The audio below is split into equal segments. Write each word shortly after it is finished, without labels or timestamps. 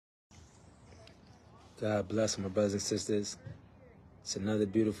God bless my brothers and sisters. It's another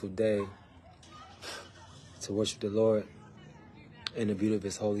beautiful day to worship the Lord in the beauty of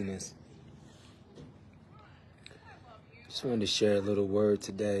His holiness. Just wanted to share a little word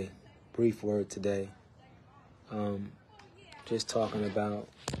today, brief word today. Just talking about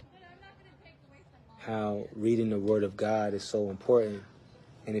how reading the Word of God is so important.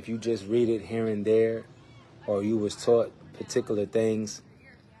 And if you just read it here and there, or you was taught particular things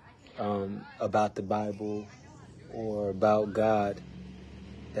about the Bible or about God,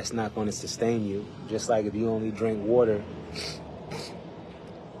 that's not going to sustain you. Just like if you only drink water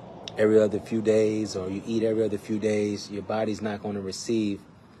every other few days, or you eat every other few days, your body's not going to receive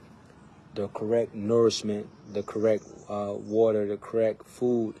the correct nourishment, the correct water, the correct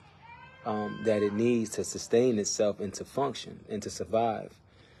food that it needs to sustain itself and to function and to survive.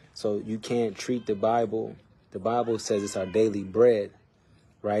 So you can't treat the Bible. The Bible says it's our daily bread,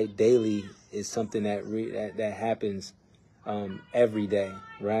 right? Daily is something that happens every day,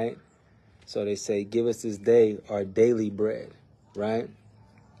 right? So they say, give us this day our daily bread, right?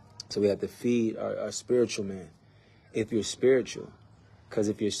 So we have to feed our spiritual man, if you're spiritual. Because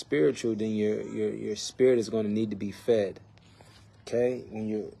if you're spiritual, then your spirit is going to need to be fed. Okay?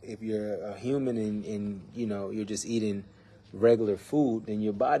 If you're a human and you're just eating regular food, then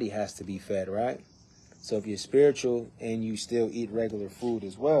your body has to be fed, right? So if you're spiritual and you still eat regular food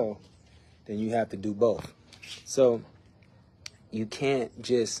as well, then you have to do both. So you can't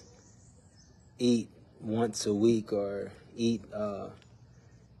just eat once a week or eat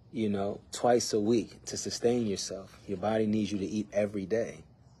twice a week to sustain yourself. Your body needs you to eat every day.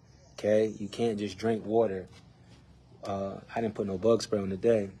 Okay? You can't just drink water. I didn't put no bug spray on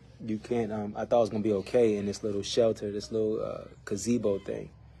today. You can't, I thought it was going to be okay in this little shelter, this little gazebo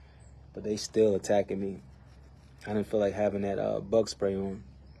thing. But they still attacking me. I didn't feel like having that bug spray on.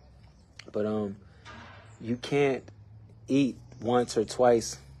 But you can't eat once or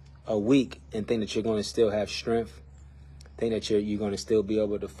twice a week and think that you're going to still have strength. Think that you're going to still be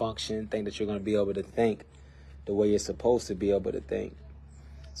able to function. Think that you're going to be able to think the way you're supposed to be able to think.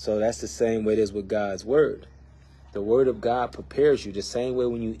 So that's the same way it is with God's word. The word of God prepares you the same way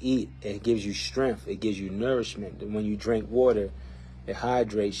when you eat. It gives you strength. It gives you nourishment. And when you drink water, it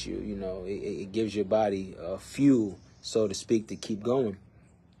hydrates you. It gives your body fuel, so to speak, to keep going.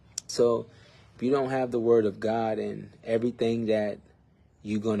 So if you don't have the word of God, and everything that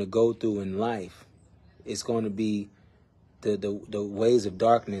you're going to go through in life, it's going to be the ways of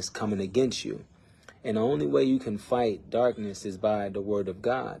darkness coming against you. And the only way you can fight darkness is by the word of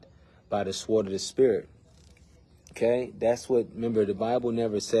God, by the sword of the Spirit. Okay? Remember, the Bible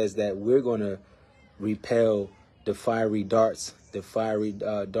never says that we're going to repel the fiery darts, of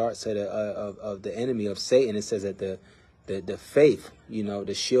the enemy, of Satan. It says that the faith,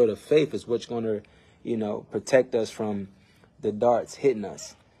 the shield of faith is what's going to, protect us from the darts hitting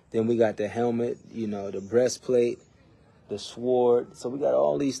us. Then we got the helmet, the breastplate, the sword. So we got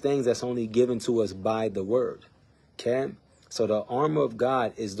all these things that's only given to us by the word. Okay? So the armor of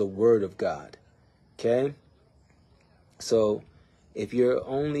God is the word of God. Okay? So if you're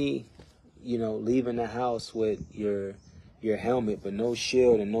only, leaving the house with your helmet but no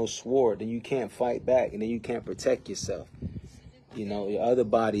shield and no sword, then you can't fight back, and then you can't protect yourself. Your other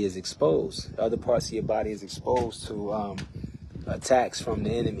body is exposed. The other parts of your body is exposed to attacks from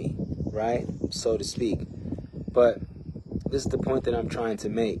the enemy, right? So to speak. But this is the point that I'm trying to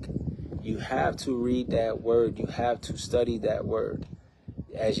make. You have to read that word. You have to study that word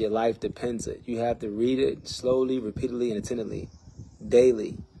as your life depends on it. You have to read it slowly, repeatedly, and attentively,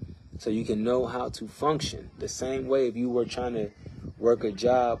 daily, so you can know how to function. The same way if you were trying to work a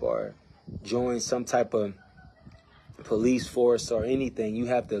job or join some type of police force or anything, you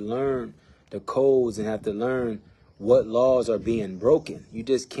have to learn the codes and have to learn what laws are being broken. You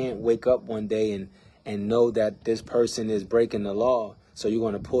just can't wake up one day and know that this person is breaking the law, so you're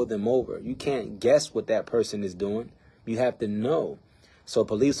going to pull them over. You can't guess what that person is doing. You have to know. So a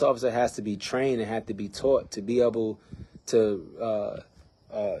police officer has to be trained and have to be taught to be able to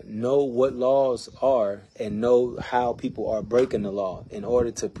know what laws are and know how people are breaking the law in order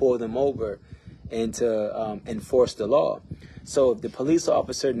to pull them over and to enforce the law. So if the police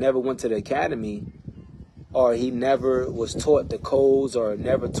officer never went to the academy, or he never was taught the codes or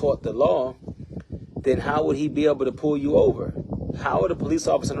never taught the law, then how would he be able to pull you over? How would a police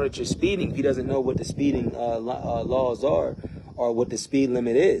officer know that you're speeding if he doesn't know what the speeding laws are or what the speed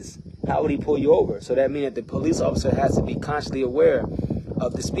limit is? How would he pull you over? So that means that the police officer has to be constantly aware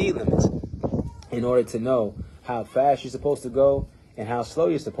of the speed limits in order to know how fast you're supposed to go and how slow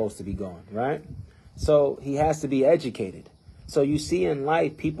you're supposed to be going, right? So he has to be educated. So you see in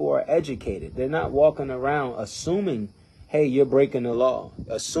life, people are educated. They're not walking around assuming, hey, you're breaking the law.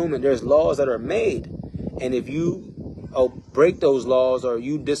 Assuming there's laws that are made. And if you break those laws, or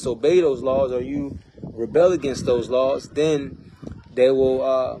you disobey those laws, or you rebel against those laws, then they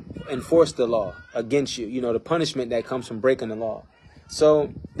will enforce the law against you. You know, the punishment that comes from breaking the law.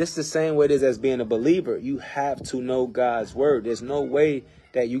 So this is the same way it is as being a believer. You have to know God's word. There's no way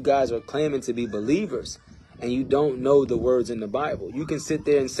that you guys are claiming to be believers and you don't know the words in the Bible. You can sit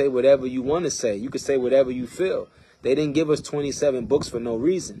there and say whatever you want to say. You can say whatever you feel. They didn't give us 27 books for no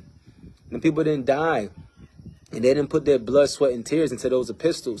reason. And people didn't die. And they didn't put their blood, sweat, and tears into those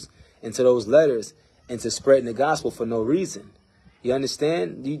epistles, into those letters, into spreading the gospel for no reason. You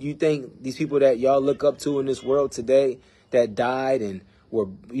understand? You think these people that y'all look up to in this world today that died and were,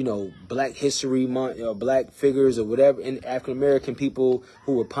 you know, Black History Month or Black figures or whatever, and African American people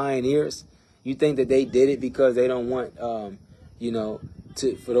who were pioneers, you think that they did it because they don't want, you know,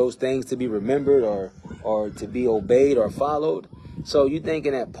 for those things to be remembered or to be obeyed or followed? So you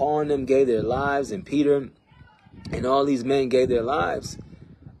thinking that Paul and them gave their lives, and Peter and all these men gave their lives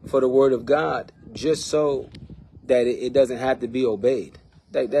for the word of God just so that it doesn't have to be obeyed?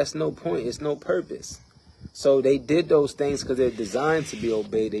 That's no point. It's no purpose. So they did those things because they're designed to be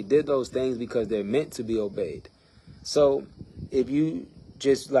obeyed. They did those things because they're meant to be obeyed. So if you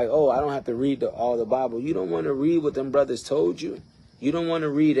just like, oh, I don't have to read all the Bible. You don't want to read what them brothers told you. You don't want to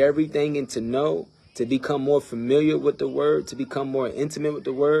read everything and to know, to become more familiar with the word, to become more intimate with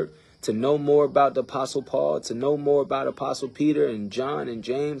the word, to know more about the Apostle Paul, to know more about Apostle Peter and John and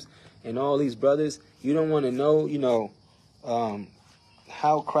James and all these brothers. You don't want to know, you know,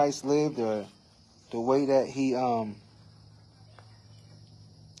 how Christ lived, or the way that he,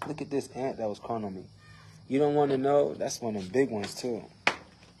 look at this ant that was crawling on me. You don't want to know. That's one of them big ones too.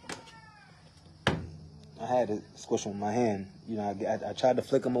 I had to squish him with my hand. You know, I tried to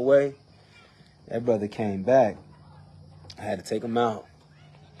flick him away. That brother came back. I had to take him out.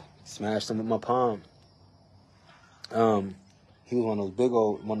 Smashed him with my palm. He was one of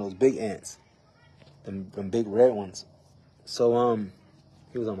those big ants. Them big red ones. So,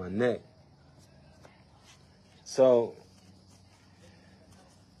 he was on my neck. So,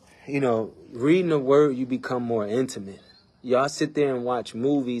 you know, reading the word, you become more intimate. Y'all sit there and watch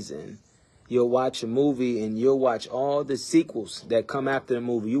movies, and you'll watch a movie and you'll watch all the sequels that come after the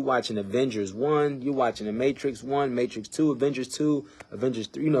movie. You're watching Avengers 1, you're watching The Matrix 1, Matrix 2, Avengers 2, Avengers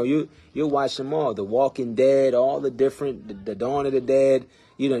 3. You know, you'll watch them all. The Walking Dead, all the different, the Dawn of the Dead.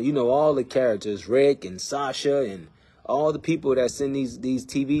 You know all the characters, Rick and Sasha and all the people that's in these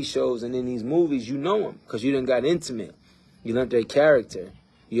TV shows and in these movies. You know them because you done got intimate. You learned their character.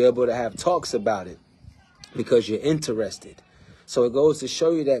 You're able to have talks about it because you're interested. So it goes to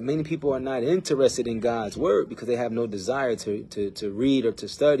show you that many people are not interested in God's word because they have no desire to read or to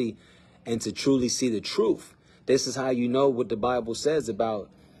study and to truly see the truth. This is how you know what the Bible says about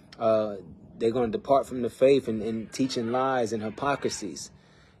they're going to depart from the faith and teaching lies and hypocrisies.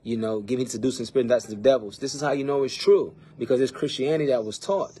 You know, giving seducing spirit and doctrines of devils. This is how you know it's true, because it's Christianity that was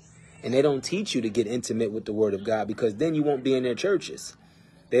taught. And they don't teach you to get intimate with the word of God, because then you won't be in their churches.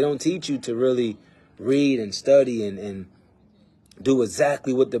 They don't teach you to really read and study and do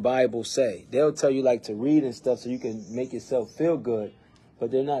exactly what the Bible say. They'll tell you like to read and stuff so you can make yourself feel good, but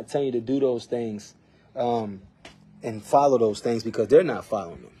they're not telling you to do those things and follow those things, because they're not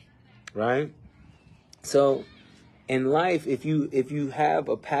following them, right? So in life, if you have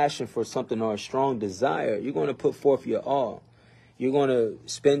a passion for something or a strong desire, you're going to put forth your all. You're going to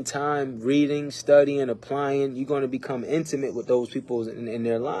spend time reading, studying, applying. You're going to become intimate with those people in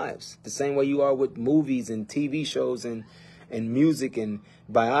their lives, the same way you are with movies and TV shows and music and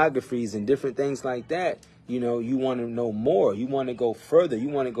biographies and different things like that. You know, you want to know more. You want to go further. You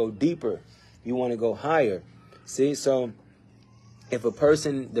want to go deeper. You want to go higher. See, so if a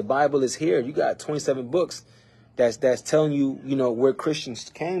person, the Bible is here, you got 27 books that's telling you, you know, where Christians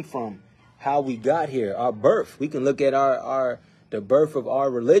came from, how we got here, our birth. We can look at the birth of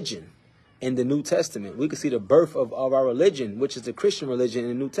our religion in the New Testament. We can see the birth of our religion, which is the Christian religion, in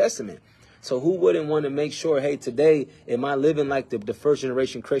the New Testament. So who wouldn't want to make sure, hey, today, am I living like the first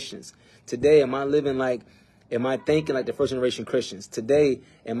generation Christians? Today, am I thinking like the first generation Christians? Today,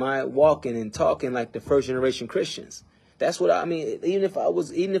 am I walking and talking like the first generation Christians? That's what I mean. If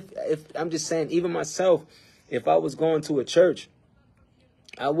I'm just saying, even myself, if I was going to a church,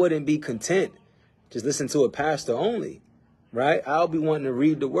 I wouldn't be content just listen to a pastor only, right? I'll be wanting to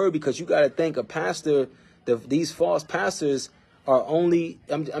read the word, because you got to think a pastor, these false pastors are only,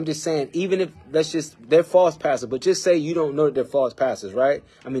 I'm just saying, even if they're false pastors, but just say you don't know that they're false pastors, right?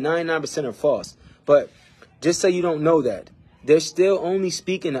 I mean, 99% are false, but just say you don't know that. they're still only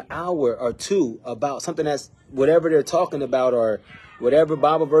speaking an hour or two about something that's whatever they're talking about or whatever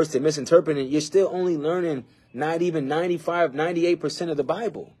Bible verse they're misinterpreting. You're still only learning not even 95, 98% of the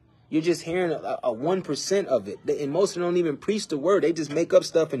Bible. You're just hearing a 1% of it. And most of them don't even preach the word. They just make up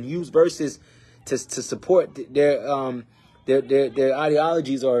stuff and use verses to support their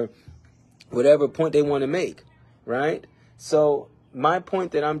ideologies or whatever point they want to make, right? So my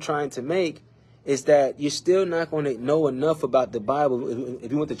point that I'm trying to make is that you're still not going to know enough about the Bible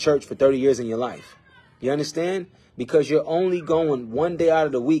if you went to church for 30 years in your life. You understand? Because you're only going one day out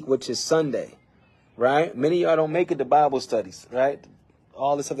of the week, which is Sunday, right? Many of y'all don't make it to Bible studies, right?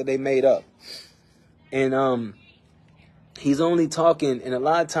 All the stuff that they made up. And he's only talking, and a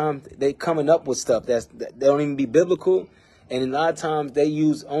lot of times they coming up with stuff that they don't even be biblical. And a lot of times they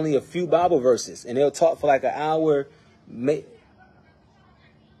use only a few Bible verses, and they'll talk for like an hour.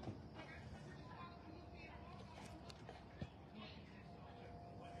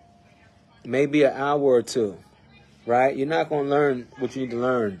 Maybe an hour or two, right? You're not going to learn what you need to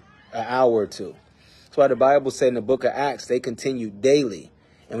learn an hour or two. That's why the Bible said in the book of Acts, they continue daily.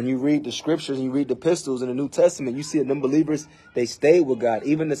 And when you read the scriptures and you read the epistles in the New Testament, you see that them believers, they stayed with God.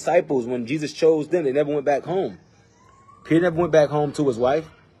 Even disciples, when Jesus chose them, they never went back home. Peter never went back home to his wife.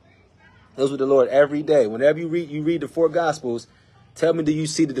 He was with the Lord every day. Whenever you read the four Gospels, tell me, do you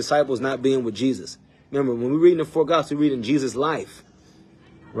see the disciples not being with Jesus? Remember, when we read in the four Gospels, we read in Jesus' life,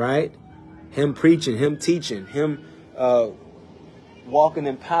 right? Him preaching, him teaching, him walking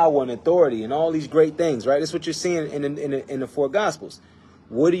in power and authority and all these great things, right? That's what you're seeing in the four Gospels.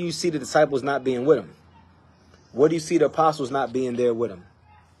 What do you see the disciples not being with him? What do you see the apostles not being there with him?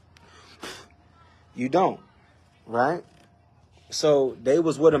 You don't, right? So they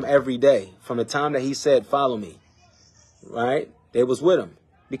was with him every day from the time that he said, follow me, right? They was with him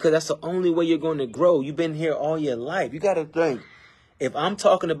because that's the only way you're going to grow. You've been here all your life. You got to think. If I'm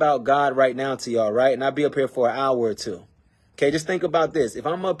talking about God right now to y'all, right, and I'll be up here for an hour or two, okay, just think about this. If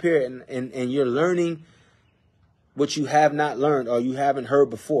I'm up here and you're learning what you have not learned or you haven't heard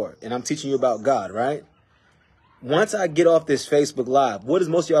before, and I'm teaching you about God, right? Once I get off this Facebook Live, what is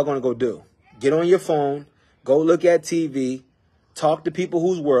most of y'all going to go do? Get on your phone, go look at TV, talk to people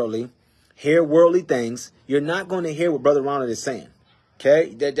who's worldly, hear worldly things. You're not going to hear what Brother Ronald is saying,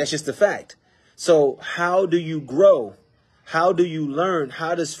 okay? That's just a fact. So how do you grow? How do you learn?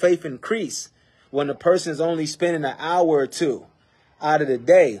 How does faith increase when a person is only spending an hour or two out of the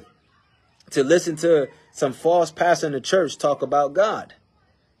day to listen to some false pastor in the church talk about God?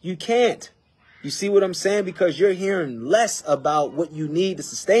 You can't. You see what I'm saying? Because you're hearing less about what you need to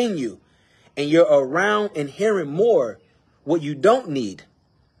sustain you. And you're around and hearing more what you don't need,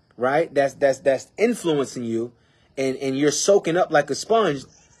 right? That's influencing you. And you're soaking up like a sponge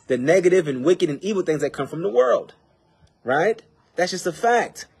the negative and wicked and evil things that come from the world. Right? That's just a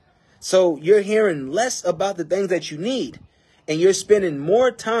fact. So you're hearing less about the things that you need. And you're spending more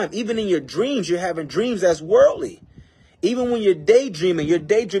time, even in your dreams, you're having dreams that's worldly. Even when you're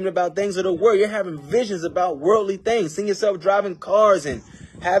daydreaming about things of the world. You're having visions about worldly things. Seeing yourself driving cars and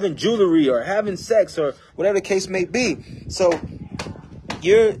having jewelry or having sex or whatever the case may be. So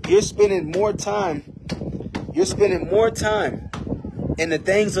you're spending more time. You're spending more time in the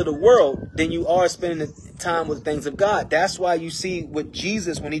things of the world than you are spending the time with the things of God. That's why you see with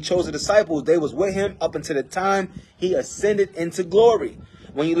Jesus, when he chose the disciples, they was with him up until the time he ascended into glory.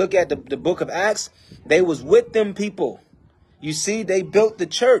 When you look at the book of Acts, they was with them people. You see, they built the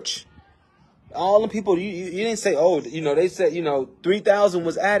church. All the people, you didn't say, oh, they said, 3,000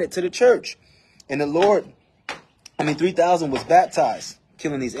 was added to the church. And the Lord, 3,000 was baptized,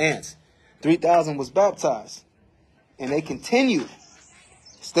 killing these ants. 3,000 was baptized. And they continued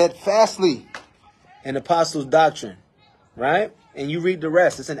steadfastly in apostles' doctrine, right? And you read the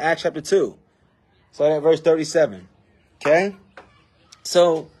rest. It's in Acts chapter 2. So that verse 37. Okay?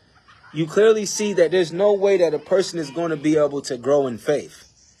 So you clearly see that there's no way that a person is going to be able to grow in faith.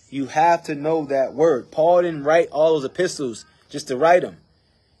 You have to know that word. Paul didn't write all those epistles just to write them.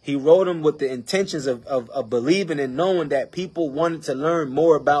 He wrote them with the intentions of believing and knowing that people wanted to learn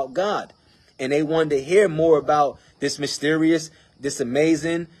more about God. And they wanted to hear more about this mysterious, this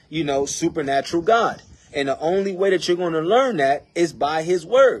amazing, supernatural God. And the only way that you're going to learn that is by his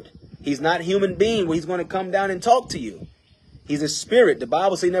word. He's not a human being where he's going to come down and talk to you. He's a spirit. The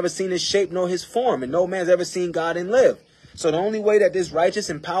Bible says never seen his shape nor his form, and no man's ever seen God and live. So the only way that this righteous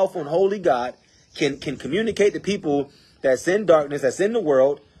and powerful and holy God can communicate to people that's in darkness, that's in the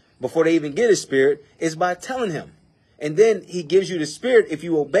world, before they even get his spirit, is by telling him. And then he gives you the spirit. If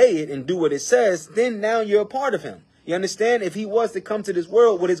you obey it and do what it says, then now you're a part of him. You understand? If he was to come to this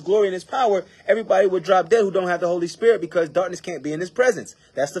world with his glory and his power, everybody would drop dead who don't have the Holy Spirit, because darkness can't be in his presence.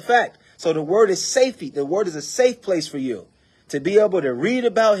 That's the fact. So the word is safety. The word is a safe place for you to be able to read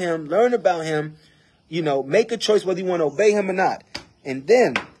about him, learn about him, you know, make a choice whether you want to obey him or not. And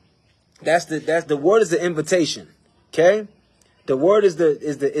then that's the word is the invitation. Okay? The word is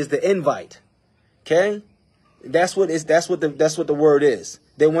the invite. Okay? That's what the word is.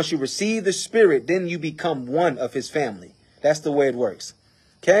 Then once you receive the Spirit, then you become one of his family. That's the way it works.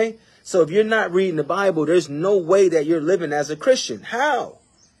 Okay? So if you're not reading the Bible, there's no way that you're living as a Christian. How?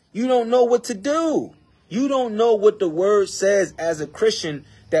 You don't know what to do. You don't know what the word says as a Christian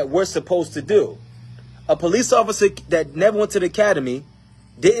that we're supposed to do. A police officer that never went to the academy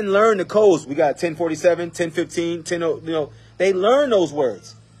didn't learn the codes. We got 1047, 1015, 10, you know, they learn those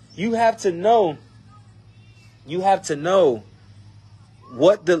words. You have to know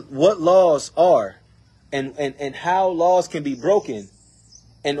what laws are and how laws can be broken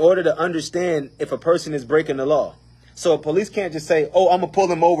in order to understand if a person is breaking the law. So police can't just say, oh, I'm going to pull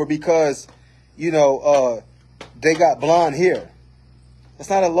them over because, you know, they got blonde hair. That's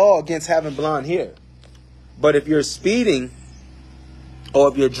not a law against having blonde hair. But if you're speeding or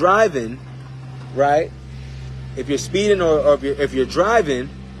if you're driving, right? If you're speeding or if you're driving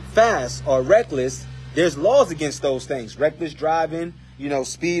fast or reckless, there's laws against those things. Reckless driving, you know,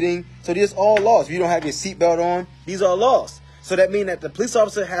 speeding. So there's all laws. If you don't have your seatbelt on, these are laws. So that means that the police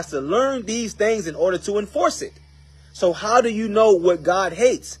officer has to learn these things in order to enforce it. So how do you know what God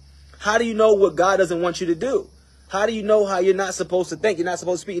hates? How do you know what God doesn't want you to do? How do you know how you're not supposed to think? You're not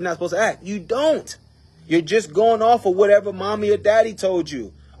supposed to speak. You're not supposed to act. You don't. You're just going off of whatever mommy or daddy told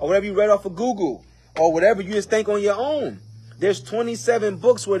you, or whatever you read off of Google, or whatever you just think on your own. There's 27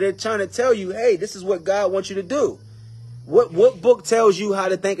 books where they're trying to tell you, hey, this is what God wants you to do. What book tells you how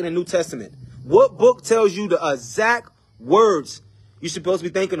to think in the New Testament? What book tells you the exact words you're supposed to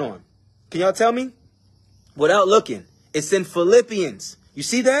be thinking on? Can y'all tell me? Without looking. It's in Philippians. You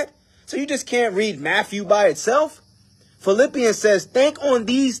see that? So you just can't read Matthew by itself. Philippians says, think on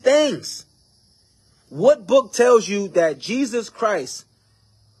these things. What book tells you that Jesus Christ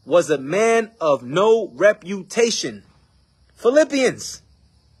was a man of no reputation? Philippians.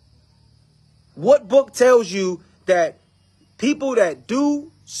 What book tells you that people that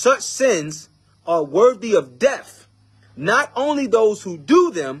do such sins are worthy of death? Not only those who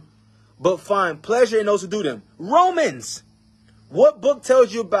do them, but find pleasure in those who do them. Romans. What book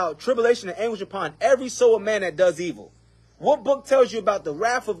tells you about tribulation and anguish upon every soul of man that does evil? What book tells you about the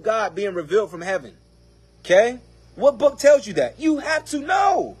wrath of God being revealed from heaven? Okay? What book tells you that? You have to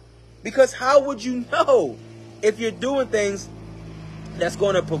know. Because how would you know if you're doing things that's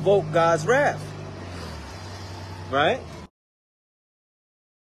going to provoke God's wrath? Right?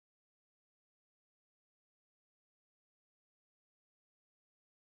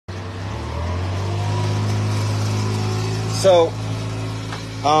 So,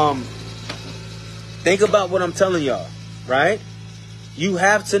 think about what I'm telling y'all, right? You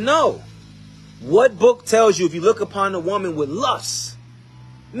have to know. What book tells you if you look upon a woman with lust?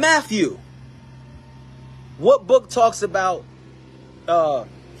 Matthew. What book talks about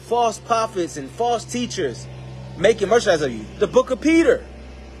false prophets and false teachers making merchandise of you? The book of Peter.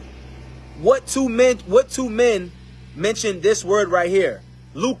 What two men mentioned this word right here?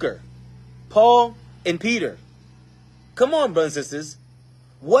 Lucre, Paul, and Peter. Come on, brothers and sisters.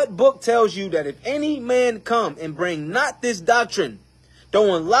 What book tells you that if any man come and bring not this doctrine, don't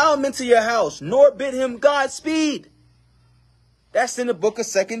allow him into your house, nor bid him Godspeed? That's in the book of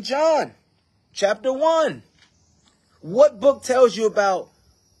 2 John, chapter 1. What book tells you about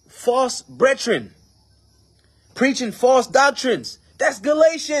false brethren preaching false doctrines? That's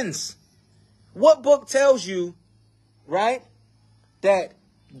Galatians. What book tells you, right, that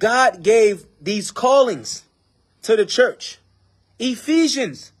God gave these callings to the church?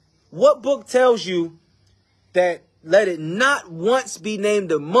 Ephesians. What book tells you that let it not once be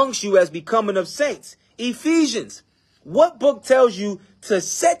named amongst you as becoming of saints? Ephesians. What book tells you to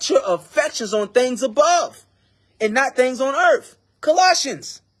set your affections on things above and not things on earth?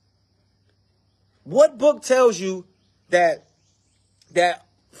 Colossians. What book tells you that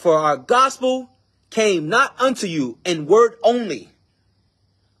for our gospel came not unto you in word only?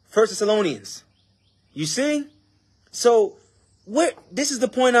 1 Thessalonians. You see? So this is the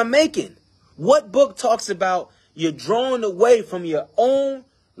point I'm making. What book talks about you're drawn away from your own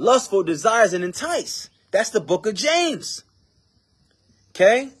lustful desires and entice? That's the book of James.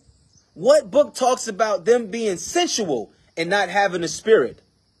 Okay? What book talks about them being sensual and not having a spirit?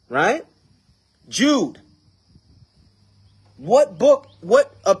 Right? Jude. What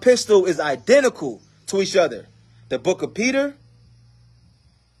epistle is identical to each other? the book of Peter,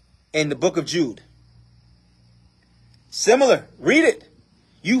 and the book of Jude. Similar. Read it.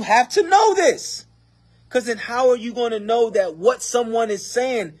 You have to know this. Because then how are you going to know that what someone is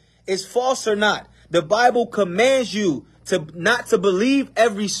saying is false or not? The Bible commands you to not to believe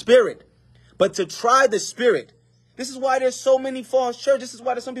every spirit, but to try the spirit. This is why there's so many false churches. This is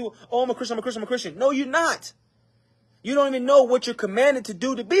why there's some people, oh, I'm a Christian, I'm a Christian, I'm a Christian. No, you're not. You don't even know what you're commanded to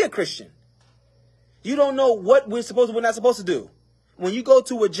do to be a Christian. You don't know what we're not supposed to do. When you go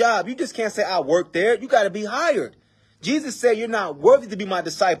to a job, you just can't say, I work there. You got to be hired. Jesus said, you're not worthy to be my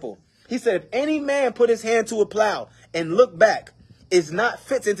disciple. He said, if any man put his hand to a plow and look back, is not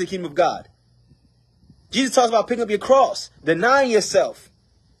fit into the kingdom of God. Jesus talks about picking up your cross, denying yourself.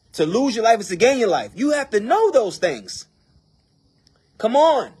 To lose your life is to gain your life. You have to know those things. Come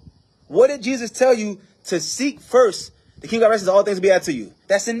on. What did Jesus tell you to seek first? The kingdom of God, all things will be added to you.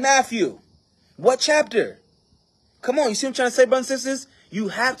 That's in Matthew. What chapter? Come on. You see what I'm trying to say, brothers and sisters? You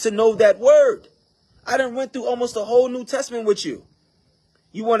have to know that word. I done went through almost the whole New Testament with you.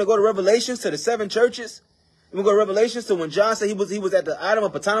 You want to go to Revelations to the 7 churches? You want to go to Revelations to when John said he was at the Island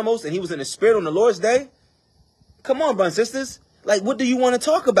of Patmos and he was in the Spirit on the Lord's day? Come on, brothers and sisters. Like, what do you want to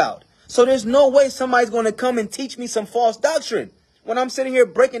talk about? So there's no way somebody's going to come and teach me some false doctrine when I'm sitting here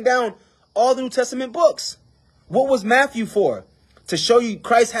breaking down all the New Testament books. What was Matthew for? To show you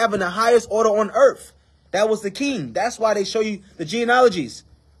Christ having the highest order on earth. That was the king. That's why they show you the genealogies.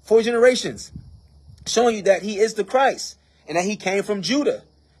 4 generations. Showing you that he is the Christ and that he came from Judah.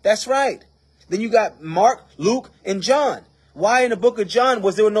 That's right. Then you got Mark, Luke, and John. Why in the book of John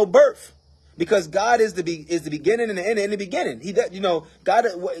was there no birth? Because God is the beginning and the end in the beginning.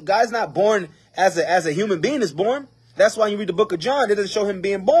 God's not born as a human being is born. That's why you read the book of John, it doesn't show him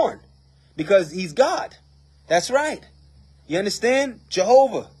being born. Because he's God. That's right. You understand?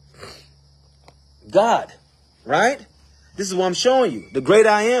 Jehovah. God. Right? This is what I'm showing you. The great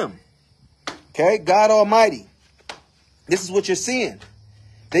I am. Okay, God Almighty. This is what you're seeing.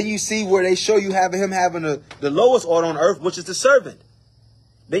 Then you see where they show you him having the lowest order on earth, which is the servant.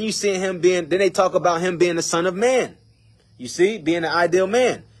 Then you see then they talk about him being the Son of Man. You see, being the ideal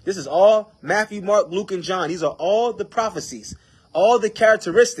man. This is all Matthew, Mark, Luke, and John. These are all the prophecies, all the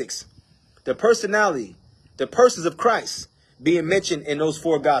characteristics, the personality, the persons of Christ being mentioned in those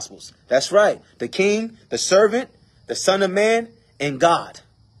 4 gospels. That's right. The king, the servant, the Son of Man, and God.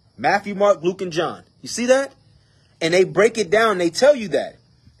 Matthew, Mark, Luke, and John. You see that? And they break it down. They tell you that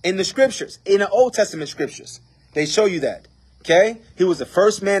in the scriptures, in the Old Testament scriptures. They show you that. Okay? He was the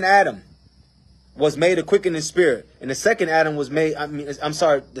first man, Adam, was made a quickening spirit. And the second Adam was made,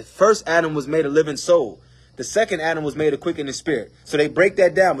 the first Adam was made a living soul. The second Adam was made a quickening spirit. So they break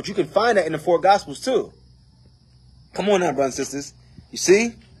that down. But you can find that in the 4 gospels too. Come on now, brothers and sisters. You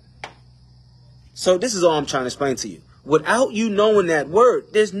see? So this is all I'm trying to explain to you. Without you knowing that word,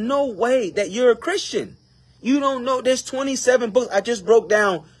 there's no way that you're a Christian. You don't know. There's 27 books. I just broke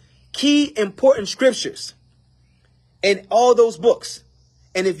down key important scriptures in all those books.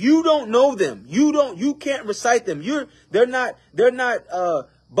 And if you don't know them, you can't recite them. They're not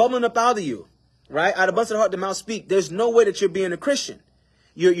bubbling up out of you, right? Out of abundance of the heart, the mouth speak. There's no way that you're being a Christian.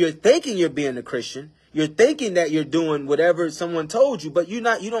 You're thinking you're being a Christian. You're thinking that you're doing whatever someone told you, but you're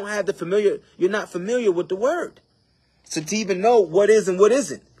not familiar with the word. So to even know what is and what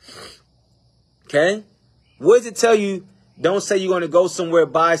isn't. Okay? What does it tell you? Don't say you're going to go somewhere,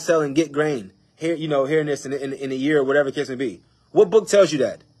 buy, sell, and get grain. Here and this in a year or whatever the case may be. What book tells you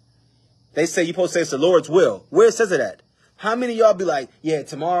that? They say you're supposed to say it's the Lord's will. Where says it at? How many of y'all be like, yeah,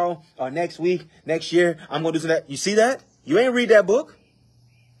 tomorrow or next week, next year, I'm going to do that. You see that? You ain't read that book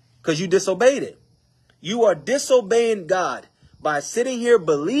because you disobeyed it. You are disobeying God by sitting here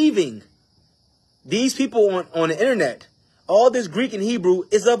believing these people on the internet, all this Greek and Hebrew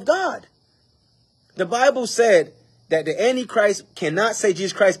is of God. The Bible said that the Antichrist cannot say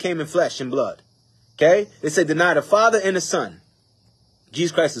Jesus Christ came in flesh and blood. Okay? They say deny the Father and the Son.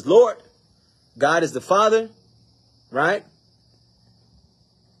 Jesus Christ is Lord. God is the Father. Right?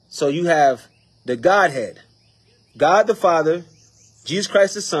 So you have the Godhead. God the Father, Jesus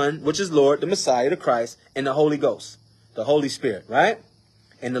Christ the Son, which is Lord, the Messiah, the Christ, and the Holy Ghost, the Holy Spirit. Right?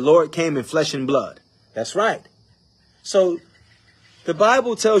 And the Lord came in flesh and blood. That's right. So the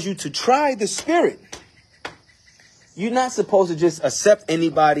Bible tells you to try the Spirit. You're not supposed to just accept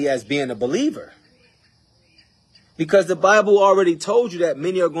anybody as being a believer. Because the Bible already told you that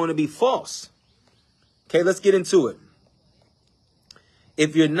many are going to be false. Okay, let's get into it.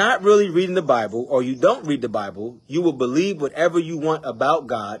 If you're not really reading the Bible or you don't read the Bible, you will believe whatever you want about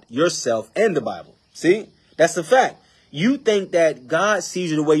God, yourself, and the Bible. See, that's the fact. You think that God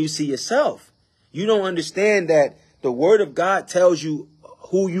sees you the way you see yourself. You don't understand that the word of God tells you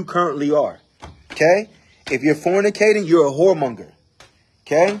who you currently are. Okay? If you're fornicating, you're a whoremonger.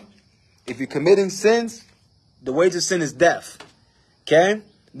 Okay? If you're committing sins, the wage of sin is death. Okay?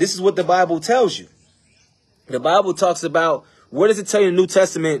 This is what the Bible tells you. The Bible talks about, where does it tell you in the New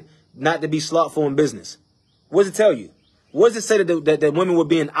Testament not to be slothful in business? What does it tell you? What does it say that women were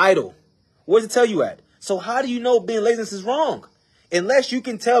being idle? What does it tell you at? So how do you know being laziness is wrong? Unless you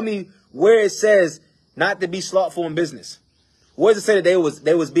can tell me where it says not to be slothful in business. Where does it say that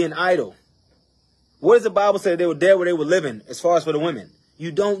they was being idle? Where does the Bible say that they were there where they were living as far as for the women?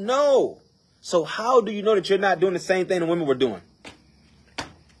 You don't know. So how do you know that you're not doing the same thing the women were doing?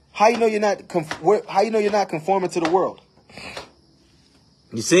 How you know you're not conforming to the world?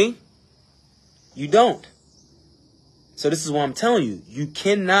 You see? You don't. So this is what I'm telling you. You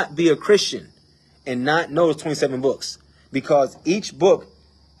cannot be a Christian and not know those 27 books, because each book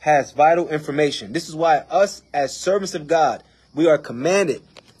has vital information. This is why us as servants of God, we are commanded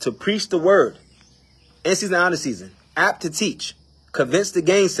to preach the word in season and out of season, apt to teach, convince the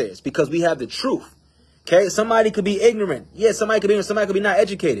gainsayers, because we have the truth. Okay, somebody could be ignorant. Yeah, somebody could be ignorant, somebody could be not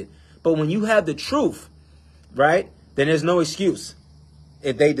educated. But when you have the truth, right, then there's no excuse.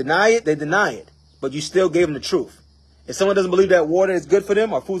 If they deny it, they deny it. But you still gave them the truth. If someone doesn't believe that water is good for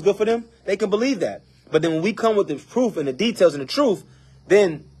them or food's good for them, they can believe that. But then when we come with the proof and the details and the truth,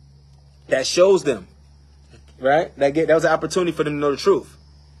 then that shows them, right? That was an opportunity for them to know the truth.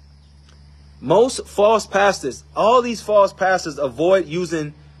 Most false pastors, all these false pastors avoid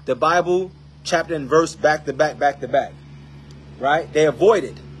using the Bible chapter and verse back to back, right? They avoid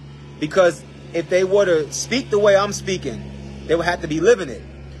it because if they were to speak the way I'm speaking, they would have to be living it.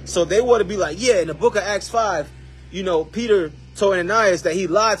 So they were to be like, yeah, in the book of Acts 5, Peter told Ananias that he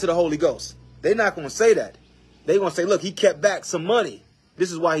lied to the Holy Ghost. They're not going to say that. They're going to say, look, he kept back some money.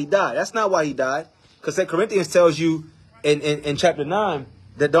 This is why he died. That's not why he died. Because 2 Corinthians tells you in chapter 9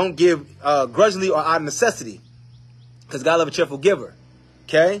 that don't give grudgingly or out of necessity. Because God loves a cheerful giver.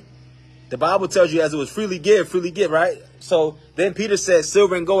 Okay? The Bible tells you as it was freely give, right? So then Peter said,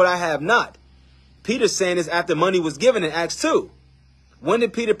 silver and gold I have not. Peter's saying this after money was given in Acts 2. When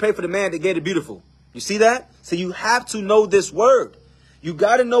did Peter pray for the man that gave the beautiful? You see that? So you have to know this word. You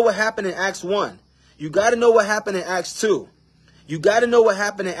got to know what happened in Acts 1. You got to know what happened in Acts 2. You got to know what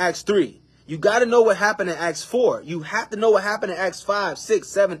happened in Acts 3. You got to know what happened in Acts 4. You have to know what happened in Acts 5, 6,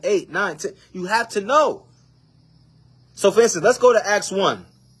 7, 8, 9, 10. You have to know. So for instance, let's go to Acts 1.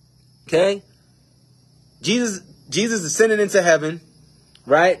 Okay? Jesus descended into heaven,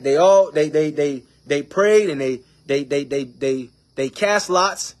 right? They prayed and they cast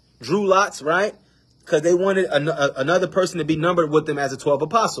lots, drew lots, right? Because they wanted another person to be numbered with them as a 12th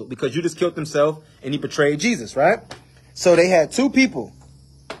apostle, because Judas killed himself and he betrayed Jesus, right? So they had two people.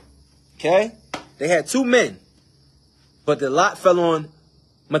 Okay? They had two men. But the lot fell on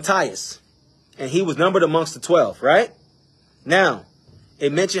Matthias. And he was numbered amongst the 12, right? Now,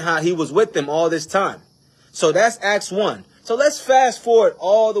 it mentioned how he was with them all this time. So that's Acts 1. So let's fast forward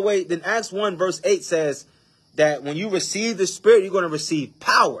all the way. Then Acts 1 verse 8 says that when you receive the Spirit, you're going to receive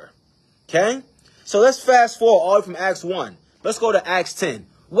power. Okay? So let's fast forward all the way from Acts 1. Let's go to Acts 10.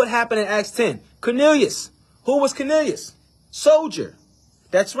 What happened in Acts 10? Cornelius. Who was Cornelius? Soldier.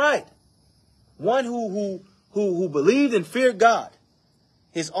 That's right. One who believed and feared God.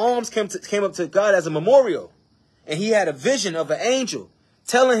 His arms came up to God as a memorial. And he had a vision of an angel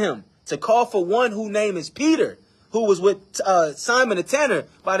telling him to call for one whose name is Peter, who was with Simon the tanner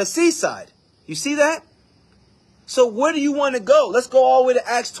by the seaside. You see that? So where do you want to go? Let's go all the way to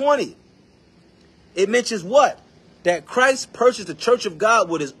Acts 20. It mentions what? That Christ purchased the church of God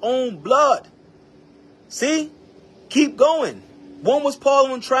with his own blood. See? Keep going. When was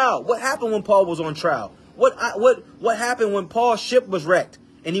Paul on trial? What happened when Paul was on trial? What happened when Paul's ship was wrecked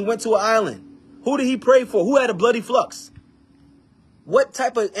and he went to an island? Who did he pray for? Who had a bloody flux? What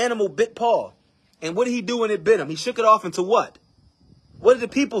type of animal bit Paul? And what did he do when it bit him? He shook it off into what? What did the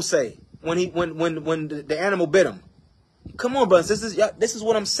people say when the animal bit him? Come on, brothers. This is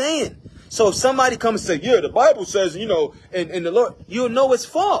what I'm saying. So if somebody comes and say, yeah, the Bible says, in the Lord, you'll know it's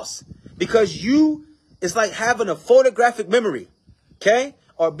false. Because it's like having a photographic memory. Okay?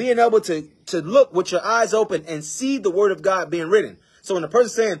 Or being able to look with your eyes open and see the word of God being written. So when the person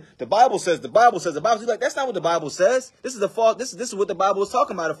saying the Bible says, you're like, that's not what the Bible says. This is what the Bible is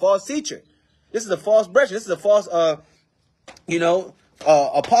talking about, a false teacher. This is a false brethren. This is a false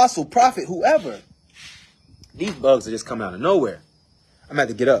apostle, prophet, whoever. These bugs are just coming out of nowhere. I'm gonna have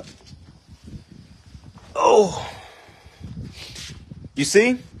to get up. Oh. You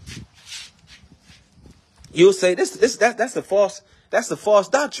see? You'll say that's the false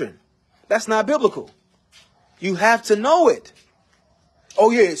doctrine. That's not biblical. You have to know it.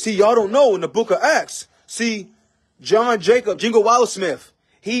 Oh yeah, see, y'all don't know in the book of Acts. See, John Jacob, Jingle Wallow Smith,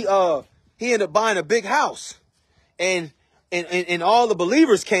 he ended up buying a big house. And all the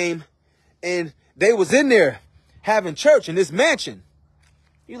believers came and they was in there having church in this mansion.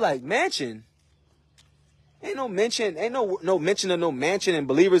 You like, mansion? Ain't no mention of no mansion and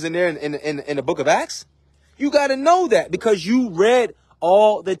believers in there in the book of Acts. You got to know that because you read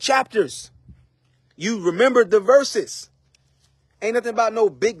all the chapters. You remembered the verses. Ain't nothing about no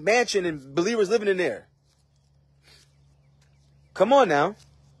big mansion and believers living in there. Come on now.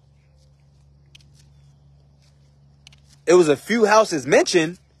 It was a few houses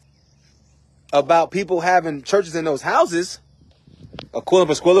mentioned about people having churches in those houses. Aquila and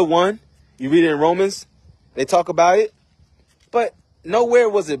Priscilla, one. You read it in Romans. They talk about it. But nowhere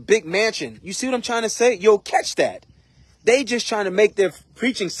was a big mansion. You see what I'm trying to say? You'll catch that. They just trying to make their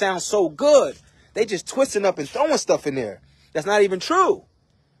preaching sound so good. They just twisting up and throwing stuff in there. That's not even true.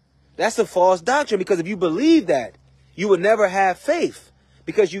 That's a false doctrine, because if you believe that, you would never have faith,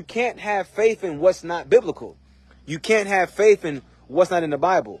 because you can't have faith in what's not biblical. You can't have faith in what's not in the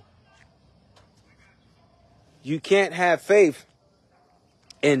Bible. You can't have faith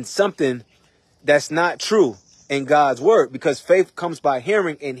in something that's not true in God's word, because faith comes by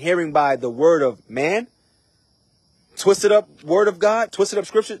hearing, and hearing by the word of man. Twisted up word of God, twisted up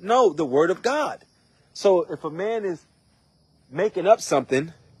scripture. No, the word of God. So if a man is making up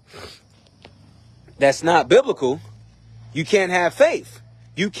something that's not biblical, you can't have faith.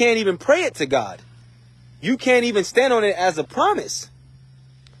 You can't even pray it to God. You can't even stand on it as a promise.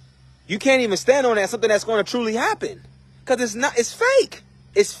 You can't even stand on it as something that's going to truly happen, because it's fake.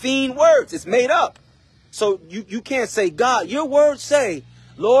 It's fiend words. It's made up. So you can't say, God, your words say,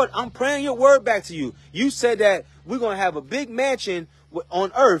 Lord, I'm praying your word back to you. You said that we're going to have a big mansion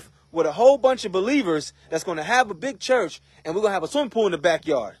on earth with a whole bunch of believers that's going to have a big church, and we're going to have a swimming pool in the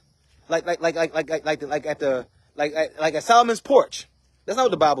backyard. Like at Solomon's porch. That's not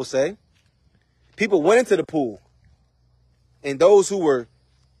what the Bible say. People went into the pool, and those who were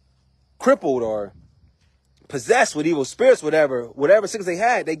crippled or possessed with evil spirits, whatever sickness they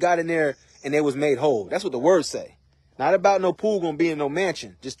had, they got in there and they was made whole. That's what the words say. Not about no pool gonna be in no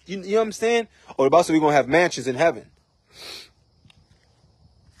mansion. Just you know what I'm saying? Or about so we're gonna have mansions in heaven.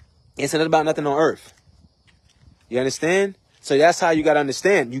 It's not about nothing on earth. You understand? So that's how you gotta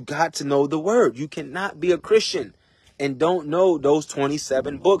understand. You got to know the word. You cannot be a Christian and don't know those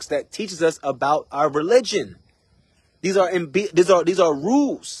 27 books that teaches us about our religion. These are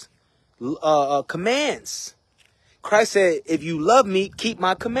rules, commands. Christ said, if you love me, keep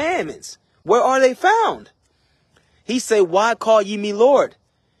my commandments. Where are they found? He said, why call ye me Lord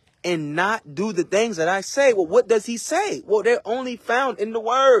and not do the things that I say? Well, what does he say? Well, they're only found in the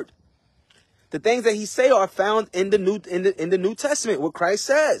word. The things that he say are found in the New Testament, what Christ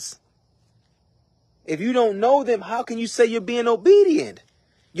says. If you don't know them, how can you say you're being obedient?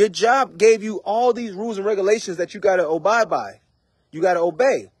 Your job gave you all these rules and regulations that you got to abide by. You got to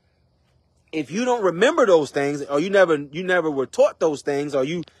obey. If you don't remember those things, or you never were taught those things, or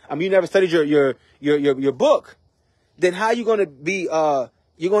you never studied your book, then how you going to be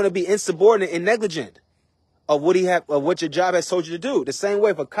you're going to be insubordinate and negligent of what your job has told you to do. The same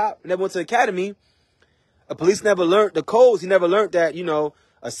way, if a cop never went to the academy, a police never learned the codes, he never learned that,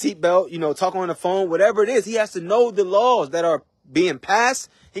 a seatbelt, talk on the phone, whatever it is, he has to know the laws that are being passed.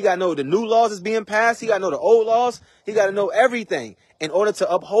 He got to know the new laws that's being passed. He got to know the old laws. He got to know everything in order to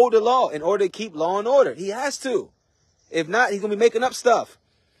uphold the law, in order to keep law and order. He has to. If not, he's going to be making up stuff.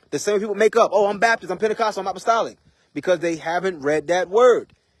 The same people make up, oh, I'm Baptist, I'm Pentecostal, I'm apostolic, because they haven't read that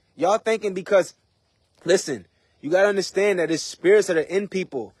word. Y'all thinking because, listen, you got to understand that it's spirits that are in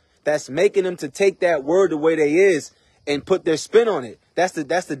people that's making them to take that word the way they is and put their spin on it. That's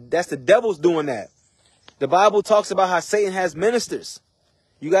the devil's doing that. The Bible talks about how Satan has ministers.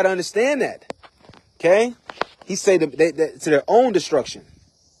 You got to understand that. Okay? He say to their own destruction.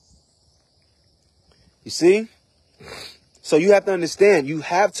 You see? So you have to understand. You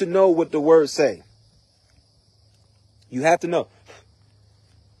have to know what the words say. You have to know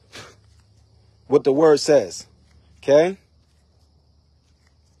what the word says. Okay?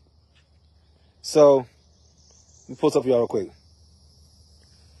 So, let me pull this up for y'all real quick.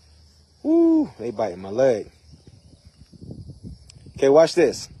 Woo, they biting my leg. Okay, watch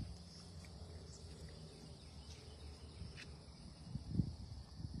this.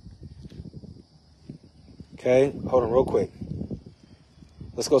 Okay, hold on real quick.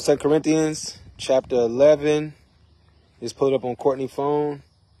 Let's go 2 Corinthians chapter 11. Just pull it up on Courtney's phone.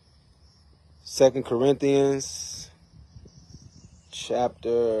 2 Corinthians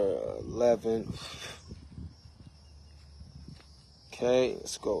chapter 11. Okay,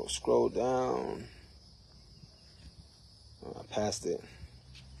 let's go. Scroll down. Oh, I passed it.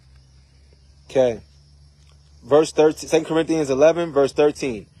 Okay. Verse 13, 2 Corinthians 11, verse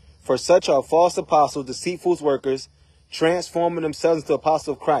 13. For such are false apostles, deceitful workers, transforming themselves into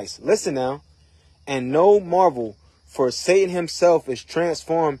apostles of Christ. Listen now. And no marvel, for Satan himself is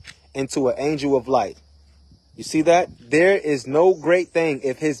transformed into an angel of light. You see that? There is no great thing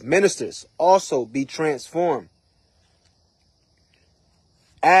if his ministers also be transformed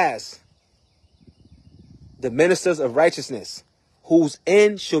as the ministers of righteousness, whose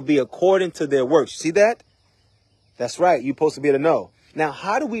end shall be according to their works. You see that? That's right. You're supposed to be able to know. Now,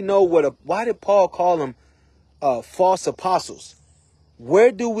 how do we know why did Paul call them false apostles?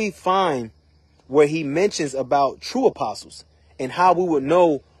 Where do we find where he mentions about true apostles and how we would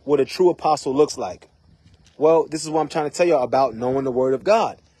know what a true apostle looks like? Well, this is what I'm trying to tell you about knowing the word of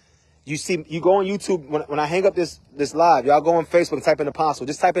God. You see, you go on YouTube, when I hang up this live, y'all go on Facebook and type in apostle.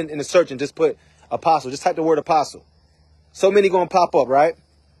 Just type in the search and just put apostle. Just type the word apostle. So many going to pop up, right?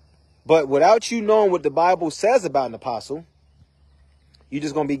 But without you knowing what the Bible says about an apostle, you're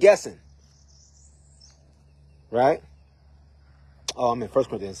just going to be guessing. Right? Oh, I'm in 1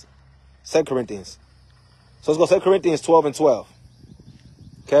 Corinthians. 2 Corinthians. So let's go 2 Corinthians 12 and 12.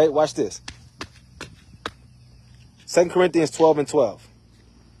 Okay, watch this. 2 Corinthians 12 and 12.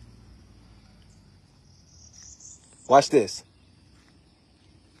 Watch this.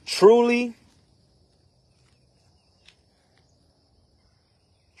 Truly,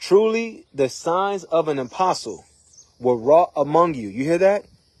 the signs of an apostle were wrought among you. You hear that?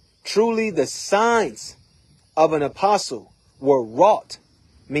 Truly, the signs of an apostle were wrought.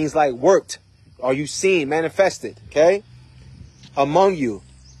 Means like worked. Are you seen, manifested? Okay? Among you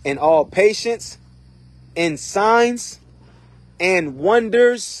in all patience, in signs and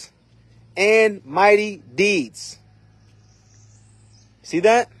wonders and mighty deeds. See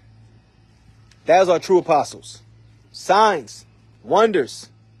that? Those are true apostles. Signs, wonders,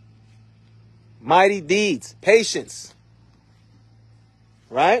 mighty deeds, patience.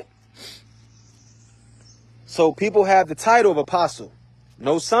 Right? So people have the title of apostle.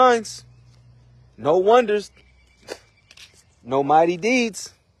 No signs, no wonders, no mighty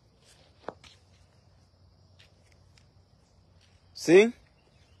deeds. See?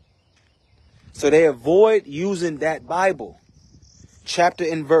 So they avoid using that Bible, chapter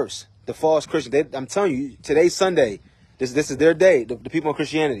and verse, the false Christian. I'm telling you, today's Sunday. This is their day, the people in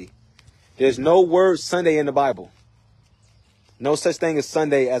Christianity. There's no word Sunday in the Bible. No such thing as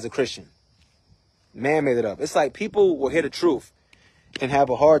Sunday as a Christian. Man made it up. It's like people will hear the truth and have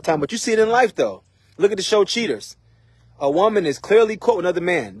a hard time. But you see it in life, though. Look at the show Cheaters. A woman is clearly caught with another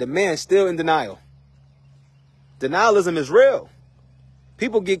man. The man still in denial. Denialism is real.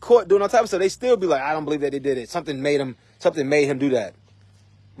 People get caught doing all types of stuff. They still be like, I don't believe that they did it. Something made him do that.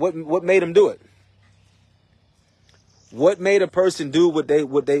 What made him do it? What made a person do what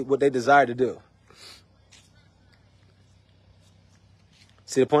they desire to do?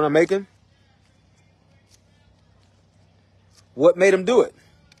 See the point I'm making? What made him do it?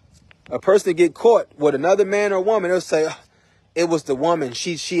 A person get caught with another man or woman, they'll say, it was the woman.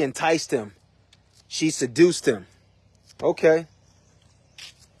 She enticed him. She seduced him. Okay.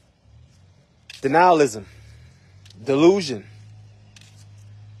 Denialism. Delusion.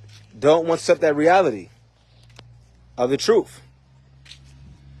 Don't want to accept that reality of the truth.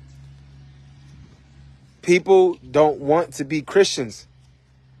 People don't want to be Christians.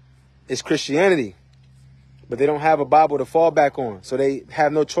 It's Christianity. But they don't have a Bible to fall back on. So they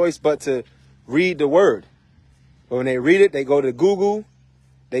have no choice but to read the word. But when they read it, they go to Google.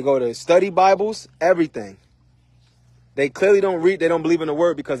 They go to study Bibles, everything. They clearly don't read. They don't believe in the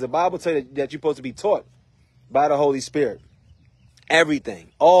word because the Bible tells you that you're supposed to be taught by the Holy Spirit.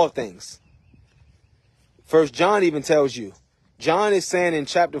 Everything, all things. 1 John even tells you. John is saying in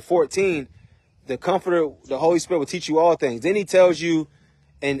chapter 14, the Comforter, the Holy Spirit will teach you all things. Then he tells you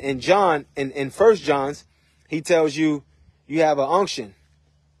in 1 John's, he tells you you have an unction.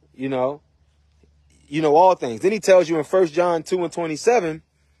 You know all things. Then he tells you in 1 John 2 and 27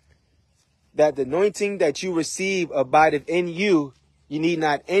 that the anointing that you receive abideth in you. You need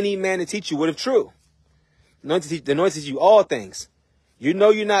not any man to teach you what is true. The anointing teaches you all things. You know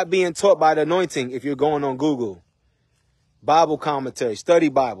you're not being taught by the anointing if you're going on Google. Bible commentary, study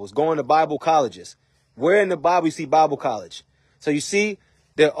Bibles, going to Bible colleges. Where in the Bible you see Bible college? So you see,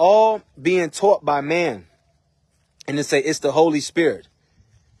 they're all being taught by man. And they say it's the Holy Spirit.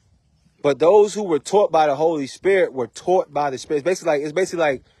 But those who were taught by the Holy Spirit were taught by the Spirit. It's basically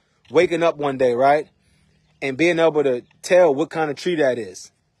like waking up one day, right? and being able to tell what kind of tree that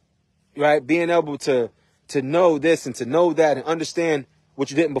is, right? Being able to know this and to know that and understand what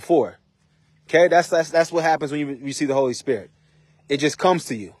you didn't before. Okay, that's what happens when you receive the Holy Spirit. It just comes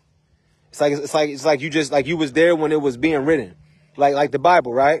to you. It's like you was there when it was being written, like the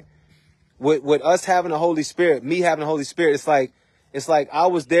Bible, right? With us having the Holy Spirit, me having the Holy Spirit, it's like I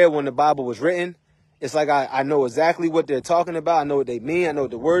was there when the Bible was written. It's like I know exactly what they're talking about. I know what they mean. I know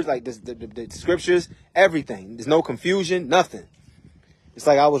the words, like the scriptures, everything. There's no confusion, nothing. It's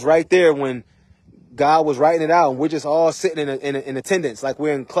like I was right there when God was writing it out, and we're just all sitting in attendance, like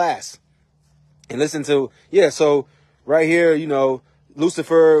we're in class, and listen to So right here,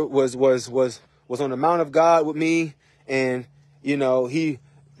 Lucifer was on the Mount of God with me, and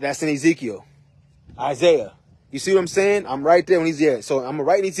that's in Ezekiel, Isaiah. You see what I'm saying? I'm right there when he's there. So I'm gonna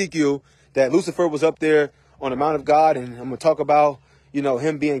write in Ezekiel that Lucifer was up there on the Mount of God, and I'm gonna talk about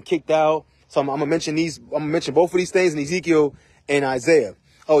him being kicked out. So I'm gonna mention both of these things in Ezekiel and Isaiah.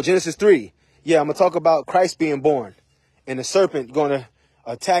 Oh, Genesis 3. Yeah, I'm gonna talk about Christ being born, and the serpent gonna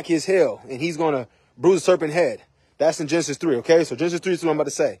attack his heel, and he's gonna bruise the serpent's head. That's in Genesis 3. Okay, so Genesis 3 is what I'm about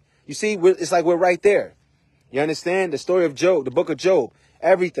to say. You see, it's like we're right there. You understand? The story of Job, the book of Job,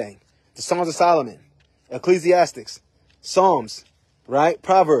 everything, the Songs of Solomon, Ecclesiastics, Psalms, right?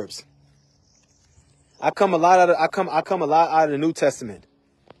 Proverbs. I come a lot out of the New Testament,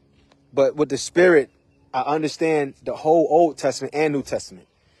 but with the Spirit, I understand the whole Old Testament and New Testament.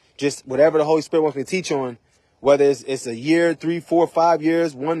 Just whatever the Holy Spirit wants me to teach on, whether it's a year, 3, 4, 5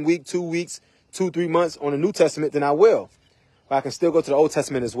 years, 1 week, 2 weeks, 2, 3 months on the New Testament, then I will. But I can still go to the Old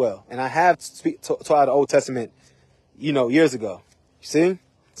Testament as well, and I have taught the Old Testament, years ago. You see?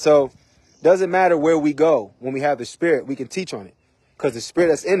 So doesn't matter where we go when we have the Spirit, we can teach on it, because the Spirit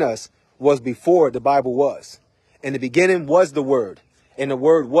that's in us was before the Bible was. In the beginning was the Word, and the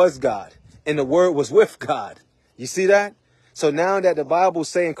Word was God, and the Word was with God. You see that? So now that the Bible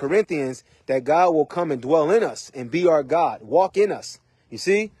say in Corinthians that God will come and dwell in us and be our God, walk in us. You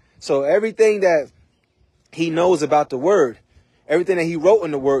see? So everything that he knows about the Word, everything that he wrote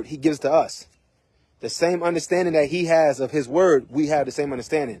in the Word, he gives to us. The same understanding that he has of his Word, we have the same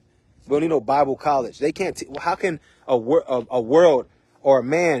understanding. We don't need no Bible college. They can't. How can a world or a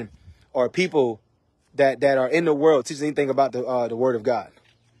man or people that are in the world teach anything about the Word of God?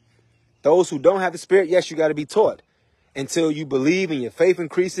 Those who don't have the Spirit, yes, you got to be taught until you believe and your faith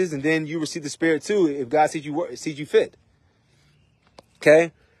increases, and then you receive the Spirit too if God sees you fit.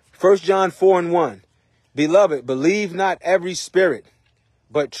 Okay, 1 John 4:1. Beloved, believe not every spirit,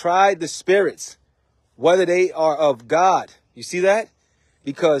 but try the spirits, whether they are of God. You see that?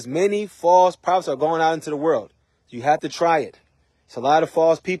 Because many false prophets are going out into the world. You have to try it. It's a lot of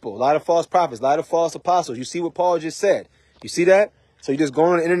false people, a lot of false prophets, a lot of false apostles. You see what Paul just said. You see that? So you're just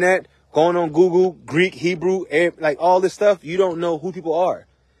going on the internet, going on Google, Greek, Hebrew, like all this stuff. You don't know who people are.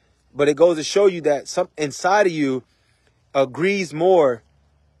 But it goes to show you that something inside of you agrees more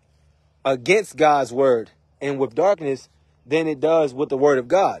against God's word and with darkness than it does with the word of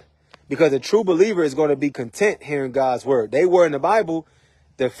God. Because a true believer is going to be content hearing God's word. They were in the Bible.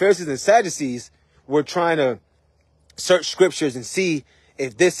 The Pharisees and Sadducees were trying to search scriptures and see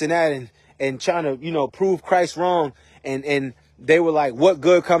if this and that and trying to, prove Christ wrong. And they were like, what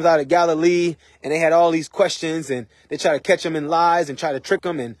good comes out of Galilee? And they had all these questions, and they try to catch them in lies and try to trick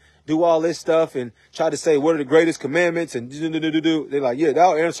them and do all this stuff and try to say, what are the greatest commandments? And they're like, yeah,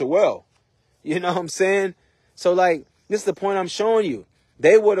 that'll answer well. You know what I'm saying? So like, this is the point I'm showing you.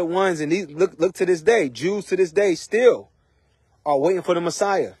 They were the ones, and these look to this day, Jews to this day still are waiting for the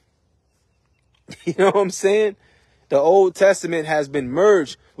Messiah. You know what I'm saying? The Old Testament has been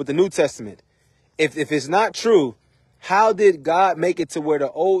merged with the New Testament. If it's not true, how did God make it to where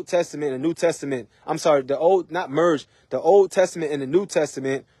the Old Testament and New Testament, the Old Testament and the New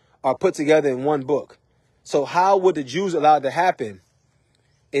Testament are put together in one book? So how would the Jews allow it to happen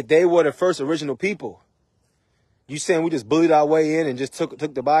if they were the first original people? You saying we just bullied our way in and just took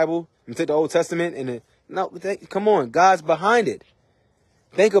the Bible and took the Old Testament? Come on, God's behind it.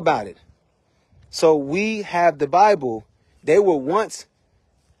 Think about it. So we have the Bible. They were once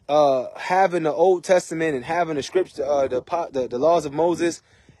having the Old Testament and having the scripture, the laws of Moses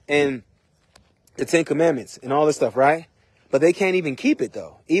and the Ten Commandments and all this stuff, right? But they can't even keep it,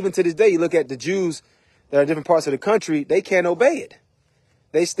 though. Even to this day, you look at the Jews that are in different parts of the country, they can't obey it.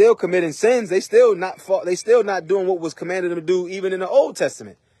 They still committing sins. They still not doing what was commanded them to do, even in the Old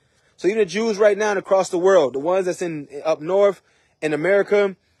Testament. So even the Jews right now across the world, the ones that's up north in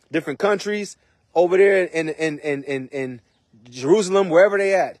America, different countries, over there in Jerusalem, wherever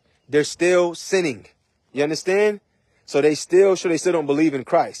they at, they're still sinning. You understand? So they still don't believe in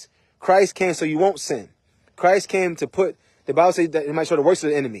Christ. Christ came so you won't sin. Christ came to put, the Bible says that it might show the works of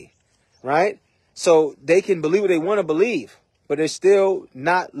the enemy, right? So they can believe what they want to believe, but they're still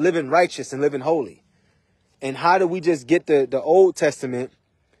not living righteous and living holy. And how do we just get the Old Testament,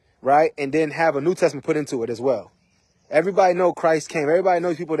 right, and then have a New Testament put into it as well? Everybody know Christ came. Everybody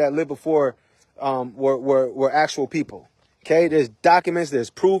knows people that lived before were actual people. Okay, there's documents, there's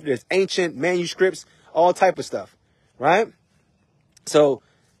proof, there's ancient manuscripts, all type of stuff, right? So,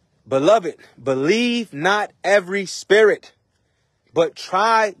 beloved, believe not every spirit, but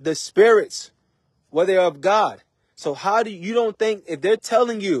try the spirits, whether they're of God. So how do you don't think, if they're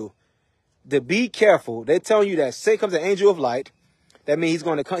telling you to be careful, they're telling you that Satan comes an angel of light, that means he's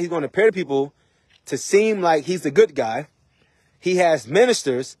going to appear to people to seem like he's the good guy. He has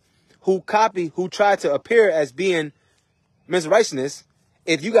ministers who try to appear as being Mr. Righteousness.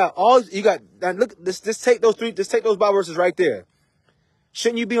 If you got now look, just take those Bible verses right there.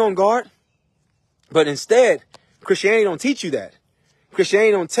 Shouldn't you be on guard? But instead, Christianity don't teach you that.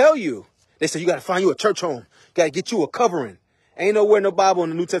 Christianity don't tell you. They say you got to find you a church home. Got to get you a covering. Ain't nowhere in the Bible in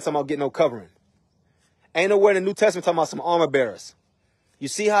the New Testament about getting no covering. Ain't nowhere in the New Testament talking about some armor bearers. You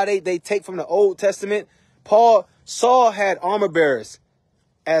see how they take from the Old Testament? Saul had armor bearers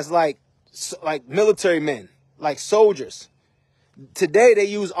as like military men, like soldiers. Today they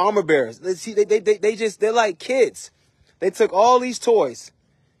use armor bearers. They're like kids. They took all these toys.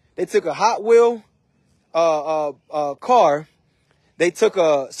 They took a Hot Wheel car. They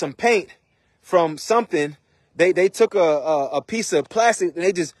took some paint from something. They took a piece of plastic and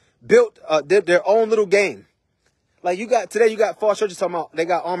they just built their own little game. Like you got false churches talking about they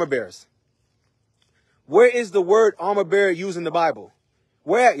got armor bearers. Where is the word armor bearer used in the Bible?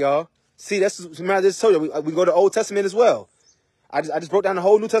 Where at, y'all? See, that's I just told you. We go to Old Testament as well. I just broke down the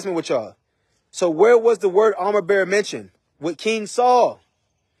whole New Testament with y'all. So where was the word armor bearer mentioned? With King Saul.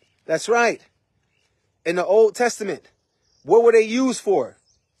 That's right. In the Old Testament. What were they used for?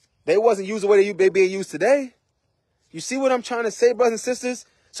 They wasn't used the way they being used today. You see what I'm trying to say, brothers and sisters?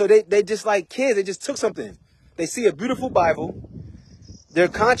 So they just like kids. They just took something. They see a beautiful Bible. Their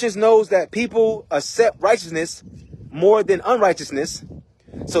conscience knows that people accept righteousness more than unrighteousness.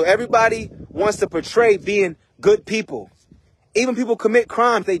 So everybody wants to portray being good people. Even people commit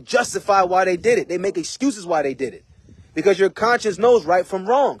crimes. They justify why they did it. They make excuses why they did it. Because your conscience knows right from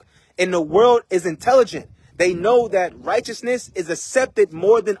wrong. And the world is intelligent. They know that righteousness is accepted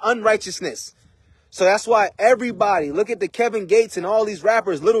more than unrighteousness. So that's why everybody, look at the Kevin Gates and all these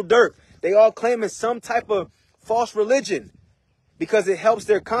rappers, Little Durk, they all claiming some type of false religion because it helps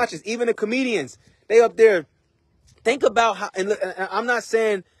their conscience. Even the comedians, they up there, think about how, and I'm not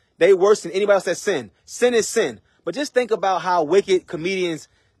saying they worse than anybody else that sin. Sin is sin. But just think about how wicked comedians,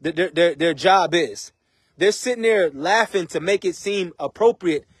 their job is. They're sitting there laughing to make it seem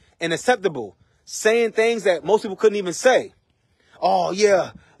appropriate and acceptable, saying things that most people couldn't even say. Oh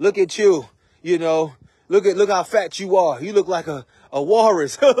yeah, look at you, you know, look how fat you are. You look like a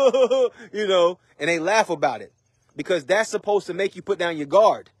walrus, you know, and they laugh about it because that's supposed to make you put down your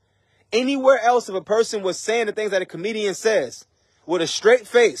guard. Anywhere else, if a person was saying the things that a comedian says with a straight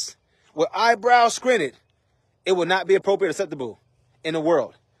face, with eyebrows squinted, it would not be appropriate or acceptable in the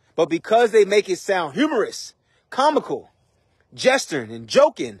world. But because they make it sound humorous, comical, gesturing and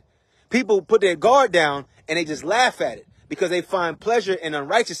joking, people put their guard down and they just laugh at it because they find pleasure in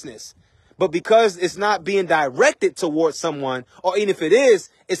unrighteousness. But because it's not being directed towards someone, or even if it is,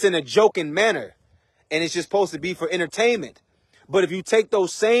 it's in a joking manner. And it's just supposed to be for entertainment. But if you take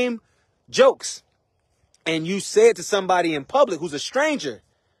those same jokes and you say it to somebody in public who's a stranger,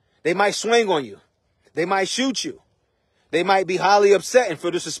 they might swing on you. They might shoot you. They might be highly upset and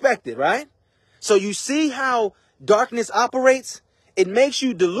feel disrespected, right? So you see how darkness operates? It makes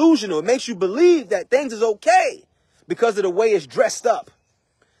you delusional. It makes you believe that things is okay because of the way it's dressed up.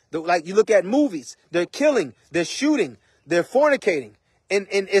 Like you look at movies, they're killing, they're shooting, they're fornicating. And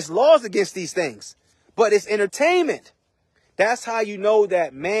it's laws against these things. But it's entertainment. That's how you know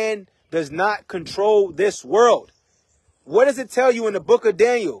that man does not control this world. What does it tell you in the book of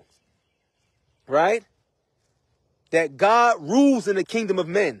Daniel? Right? That God rules in the kingdom of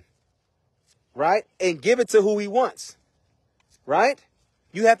men. Right? And give it to who he wants. Right?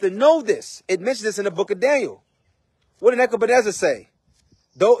 You have to know this. It mentions this in the book of Daniel. What did Nebuchadnezzar say?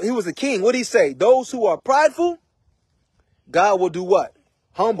 Though he was a king, what did he say? Those who are prideful, God will do what?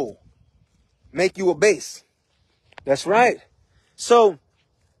 Humble. Make you a base. That's right. So,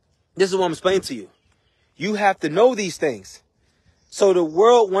 this is what I'm explaining to you. You have to know these things. So the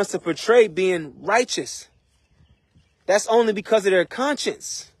world wants to portray being righteous. That's only because of their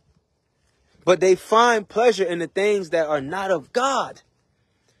conscience. But they find pleasure in the things that are not of God.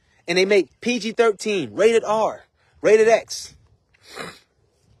 And they make PG-13, rated R, rated X.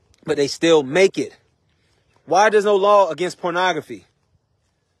 But they still make it. Why there's no law against pornography?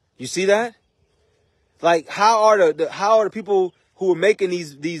 You see that? Like, how are the people who are making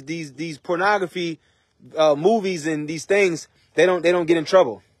these pornography movies and these things, they don't get in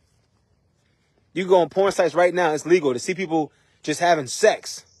trouble? You go on porn sites right now, it's legal to see people just having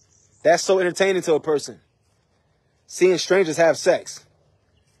sex. That's so entertaining to a person. Seeing strangers have sex.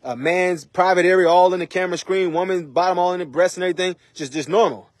 A man's private area all in the camera screen, woman's bottom all in the breast and everything, just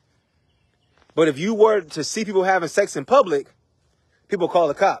normal. But if you were to see people having sex in public, people call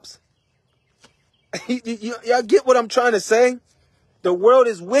the cops. Y'all get what I'm trying to say? The world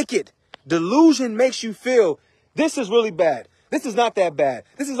is wicked. Delusion makes you feel this is really bad. This is not that bad.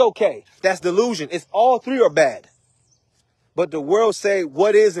 This is okay. That's delusion. It's all three are bad. But the world say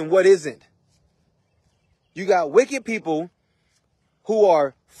what is and what isn't. You got wicked people who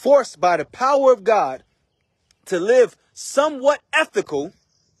are forced by the power of God to live somewhat ethical,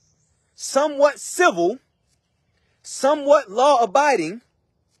 somewhat civil, somewhat law-abiding,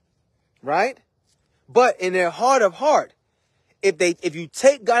 right? But in their heart of heart, if you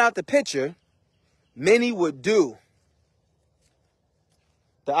take God out the picture, many would do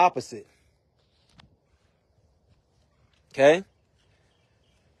the opposite. Okay?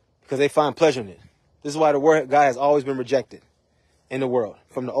 Because they find pleasure in it. This is why the word of God has always been rejected in the world,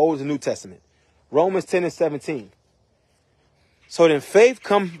 from the Old to New Testament. Romans 10 and 17. So then faith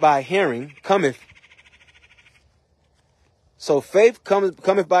cometh by hearing, So faith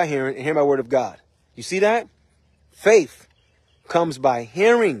cometh by hearing, and hearing by the word of God. You see that? Faith comes by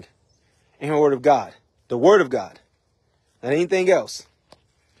hearing, and hearing the word of God. The word of God. Not anything else.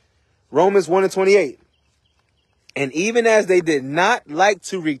 Romans 1 and 28. And even as they did not like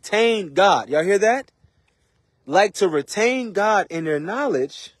to retain God. Y'all hear that? Like to retain God in their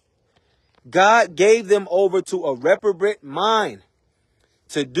knowledge, God gave them over to a reprobate mind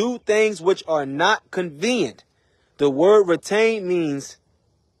to do things which are not convenient. The word retain means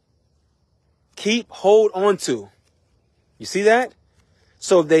keep, hold on to. You see that?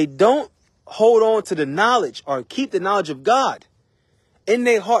 So if they don't hold on to the knowledge or keep the knowledge of God in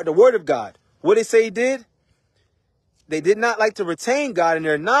their heart, the word of God, what did it say he did? They did not like to retain God in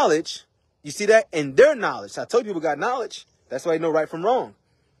their knowledge. You see that? In their knowledge. I told you people got knowledge. That's why they know right from wrong.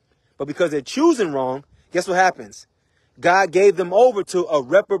 But because they're choosing wrong, guess what happens? God gave them over to a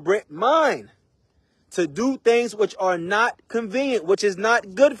reprobate mind to do things which are not convenient, which is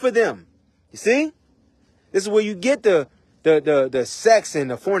not good for them. You see? This is where you get the sex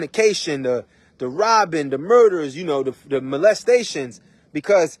and the fornication, the robbing, the murders, you know, the molestations,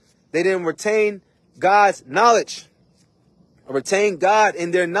 because they didn't retain God's knowledge. Or retain God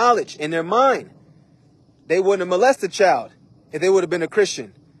in their knowledge, in their mind. They wouldn't have molested a child if they would have been a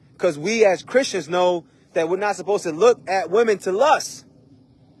Christian. Because we as Christians know that we're not supposed to look at women to lust.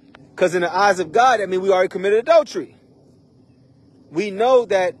 Because in the eyes of God, that means we already committed adultery. We know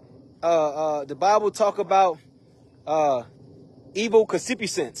that the Bible talk about evil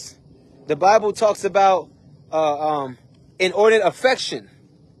concupiscence. The Bible talks about inordinate affection,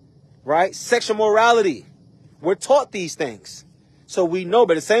 right? Sexual morality. We're taught these things. So we know,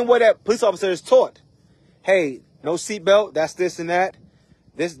 but the same way that police officer is taught, hey, no seatbelt, that's this and that.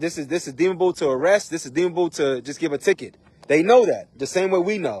 This is deemable to arrest. This is deemable to just give a ticket. They know that. The same way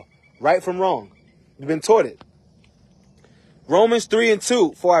we know. Right from wrong. We've been taught it. Romans 3 and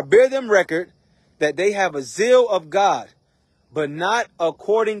 2. For I bear them record that they have a zeal of God, but not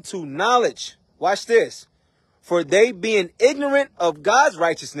according to knowledge. Watch this. For they being ignorant of God's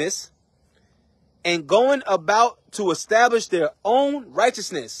righteousness, and going about to establish their own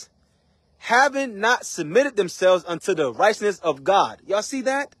righteousness, having not submitted themselves unto the righteousness of God. Y'all see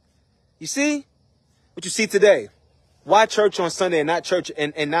that? You see? What you see today? Why church on Sunday and not church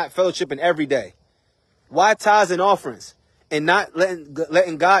and not fellowship every day? Why tithes and offerings and not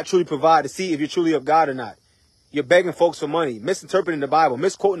letting God truly provide to see if you're truly of God or not? You're begging folks for money, misinterpreting the Bible,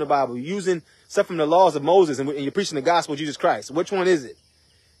 misquoting the Bible, using stuff from the laws of Moses, and you're preaching the gospel of Jesus Christ. Which one is it?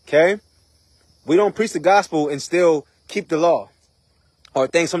 Okay? We don't preach the gospel and still keep the law or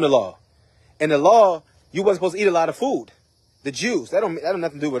things from the law. In the law, you wasn't supposed to eat a lot of food. The Jews, that don't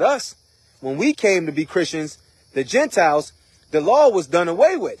nothing to do with us. When we came to be Christians, the Gentiles, the law was done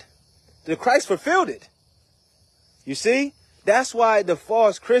away with. The Christ fulfilled it. You see? That's why the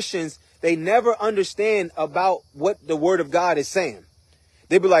false Christians, they never understand about what the word of God is saying.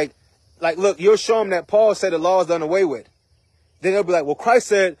 They be like, look, you'll show them that Paul said the law is done away with. Then they'll be like, well, Christ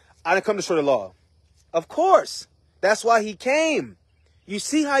said, I didn't come to show the law. Of course. That's why he came. You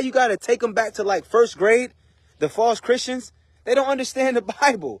see how you got to take them back to like first grade? The false Christians, They don't understand the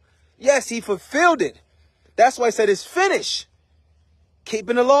Bible. Yes, he fulfilled it. That's why he said it's finished.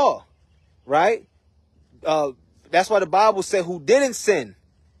 Keeping the law, right? That's why the Bible said who didn't sin,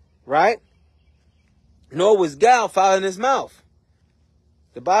 right? Nor was guile found in his mouth.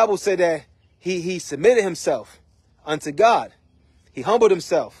 The Bible said that he submitted himself unto God. He humbled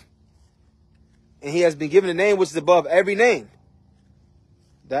himself. And he has been given a name which is above every name.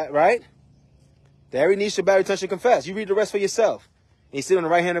 That, right? That every knee shall bow, every tongue shall confess. You read the rest for yourself. And you sit on the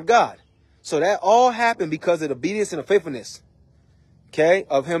right hand of God. So that all happened because of the obedience and the faithfulness. Okay?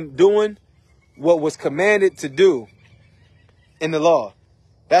 Of him doing what was commanded to do in the law.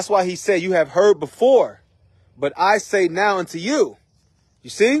 That's why he said, you have heard before, but I say now unto you. You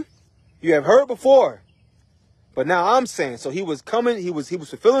see? You have heard before, but now I'm saying. So he was coming, he was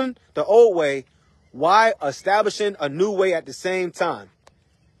fulfilling the old way while establishing a new way at the same time.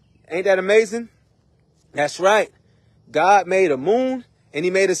 Ain't that amazing? That's right. God made a moon and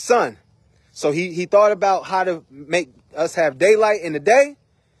he made a sun. So he thought about how to make us have daylight in the day.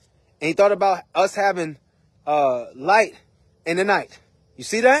 And he thought about us having light in the night. You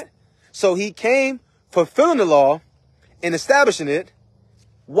see that? So he came fulfilling the law and establishing it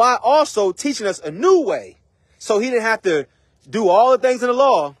while also teaching us a new way. So he didn't have to do all the things in the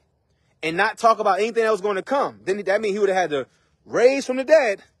law and not talk about anything that was going to come. Then that means he would have had to raise from the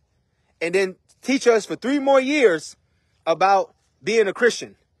dead and then teach us for 3 more years about being a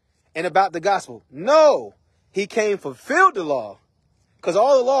Christian and about the gospel. No, he came fulfilled the law. Because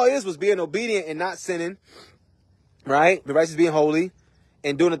all the law was being obedient and not sinning, right? The righteous being holy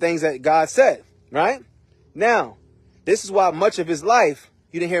and doing the things that God said, right? Now, this is why much of his life,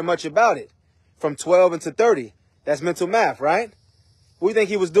 you didn't hear much about it. From 12 into 30. That's mental math, right? What do you think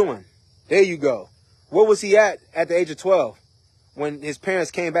he was doing? There you go. Where was he at the age of 12? When his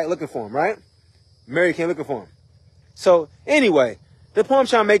parents came back looking for him, right? Mary came looking for him. So, anyway, the point I'm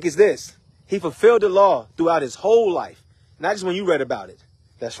trying to make is this. He fulfilled the law throughout his whole life. Not just when you read about it.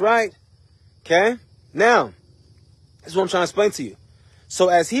 That's right. Okay? Now, this is what I'm trying to explain to you. So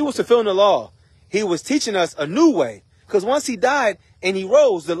as he was fulfilling the law, he was teaching us a new way. Because once he died and he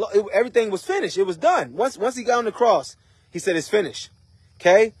rose, everything was finished. It was done. Once he got on the cross, he said it's finished.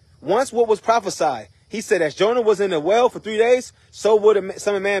 Okay? Once what was prophesied, he said as Jonah was in the well for 3 days, so would the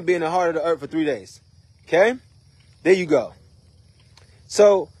Son of Man be in the heart of the earth for 3 days. Okay? There you go.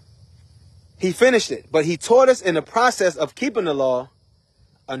 So he finished it, but he taught us in the process of keeping the law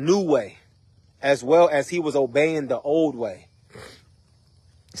a new way, as well as he was obeying the old way.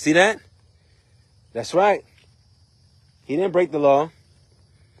 See that? That's right. He didn't break the law.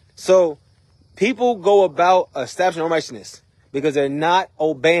 So people go about establishing righteousness because they're not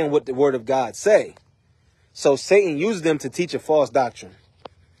obeying what the word of God say. So Satan uses them to teach a false doctrine.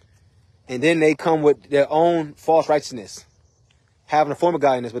 And then they come with their own false righteousness, having a form of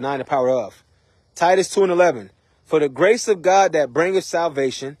godliness, but not in the power of. Titus 2:11. For the grace of God that bringeth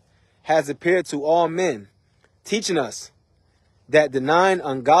salvation has appeared to all men, teaching us that denying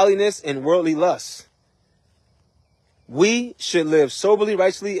ungodliness and worldly lusts, we should live soberly,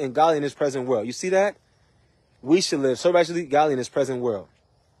 righteously, and godly in this present world. You see that? We should live soberly, righteously, godly in this present world.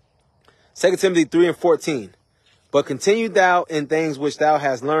 2 Timothy 3:14. But continue thou in things which thou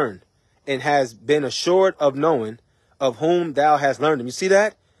hast learned, and has been assured of knowing of whom thou hast learned them. You see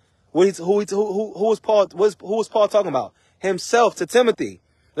that? Who was Paul talking about? Himself to Timothy.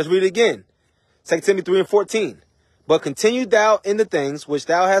 Let's read it again. 2 Timothy 3:14. But continue thou in the things which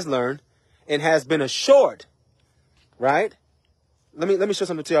thou hast learned and has been assured. Right? Let me show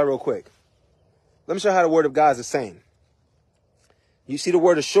something to y'all real quick. Let me show how the word of God is the same. You see the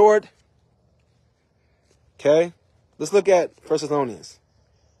word assured? Okay. Let's look at 1 Thessalonians.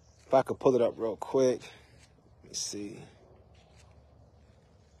 If I could pull it up real quick. Let me see.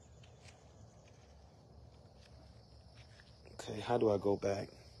 Okay, how do I go back?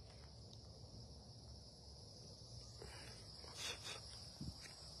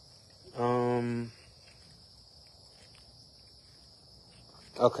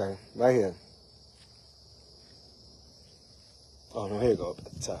 Okay, right here. Oh, no, here you go,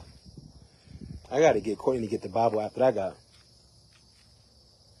 at the top. I got to get Courtney to get the Bible app that I got.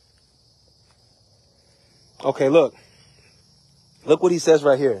 Okay, look. Look what he says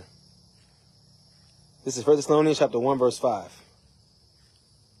right here. This is 1 Thessalonians chapter 1, verse 5.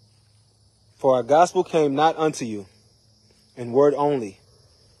 For our gospel came not unto you in word only,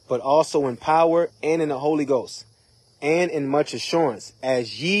 but also in power and in the Holy Ghost, and in much assurance,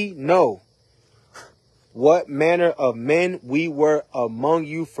 as ye know what manner of men we were among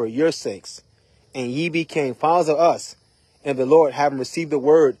you for your sakes. And ye became followers of us and the Lord, having received the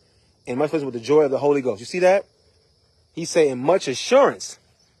word in much pleasure with the joy of the Holy Ghost. You see that? He's saying much assurance.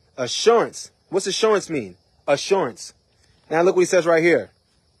 Assurance. What's assurance mean? Assurance. Now look what he says right here.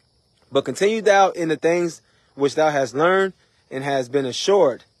 But continue thou in the things which thou hast learned and has been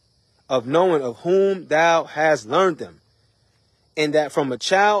assured of knowing of whom thou hast learned them. And that from a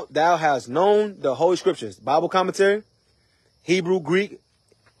child thou hast known the Holy Scriptures. Bible commentary, Hebrew, Greek,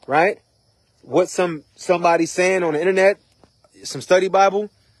 right? What somebody saying on the internet, some study Bible,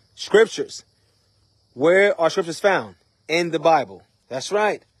 Scriptures. Where are Scriptures found? In the Bible. That's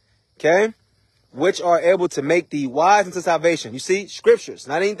right. Okay? Which are able to make thee wise unto salvation. You see, Scriptures,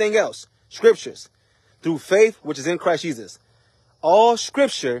 not anything else. Scriptures. Through faith, which is in Christ Jesus. All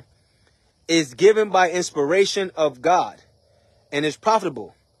Scripture is given by inspiration of God and is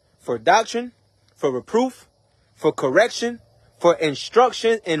profitable for doctrine, for reproof, for correction, for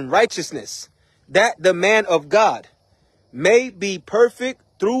instruction in righteousness, that the man of God may be perfect,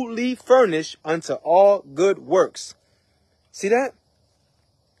 thoroughly furnished unto all good works. See that?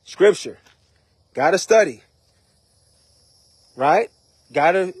 Scripture. Gotta study. Right?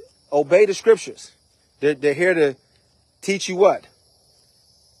 Gotta obey the Scriptures. They're here to teach you what?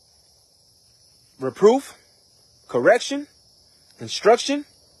 Reproof, correction, instruction,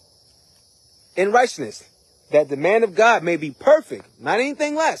 in righteousness, that the man of God may be perfect, not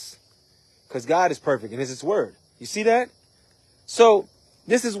anything less, because God is perfect and it's His word. You see that? So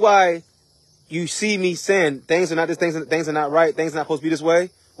this is why you see me saying things are not this, things are not right, things are not supposed to be this way.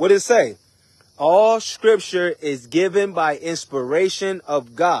 What does it say? All Scripture is given by inspiration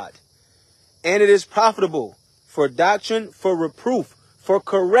of God, and it is profitable for doctrine, for reproof, for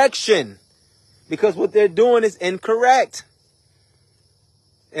correction, because what they're doing is incorrect.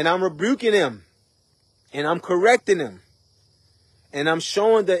 And I'm rebuking them. And I'm correcting them. And I'm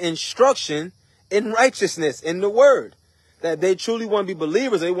showing the instruction in righteousness in the word. That they truly want to be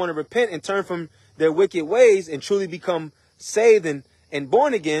believers. They want to repent and turn from their wicked ways and truly become saved and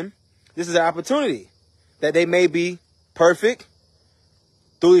born again. This is an opportunity. That they may be perfect,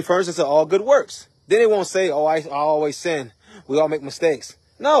 thoroughly furnished unto all good works. Then they won't say, oh, I always sin. We all make mistakes.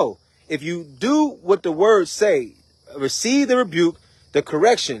 No. If you do what the words say, receive the rebuke, the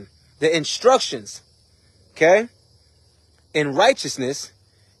correction, the instructions, okay, in righteousness,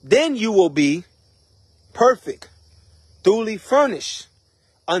 then you will be perfect, duly furnished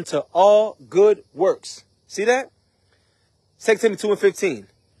unto all good works. See that? 2 Timothy 2:15.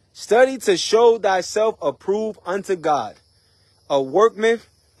 Study to show thyself approved unto God, a workman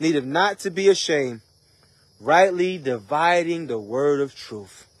needeth not to be ashamed, rightly dividing the word of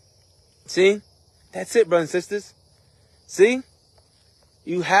truth. See? That's it, brothers and sisters. See?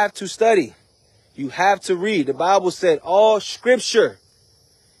 You have to study. You have to read. The Bible said all Scripture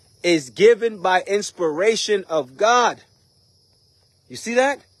is given by inspiration of God. You see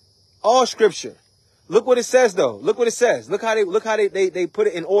that? All Scripture. Look what it says, though. Look what it says. Look how they put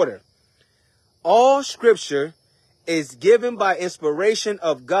it in order. All Scripture is given by inspiration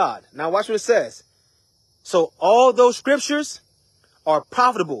of God. Now watch what it says. So all those Scriptures are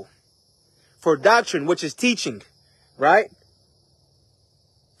profitable for doctrine, which is teaching, right?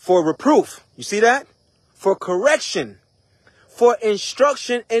 For reproof. You see that? For correction. For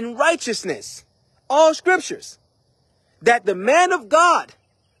instruction in righteousness. All Scriptures. That the man of God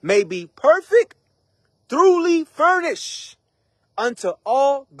may be perfect, thoroughly furnished unto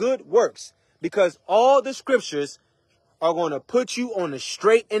all good works. Because all the Scriptures are going to put you on the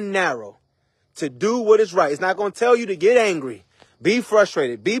straight and narrow to do what is right. It's not going to tell you to get angry, be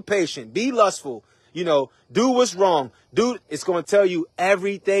frustrated, be patient, be lustful, do what's wrong. It's going to tell you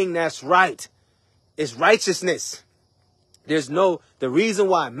everything that's right. It's righteousness. The reason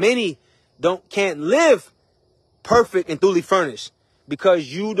why many can't live perfect and duly furnished,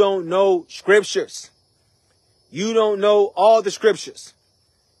 because you don't know Scriptures. You don't know all the Scriptures.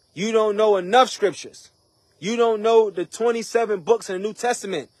 You don't know enough Scriptures. You don't know the 27 books in the New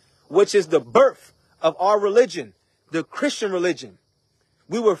Testament, which is the birth of our religion, the Christian religion.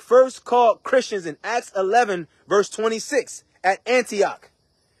 We were first called Christians in Acts 11, verse 26 at Antioch.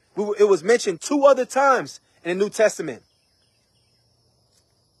 It was mentioned 2 other times in the New Testament.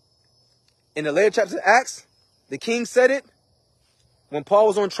 In the later chapters of Acts, the king said it when Paul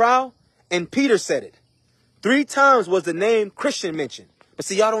was on trial, and Peter said it. 3 times was the name Christian mentioned. But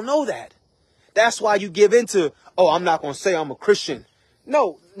see, y'all don't know that. That's why you give into, oh, I'm not going to say I'm a Christian.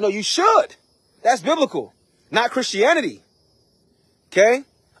 No, you should. That's biblical, not Christianity. Okay?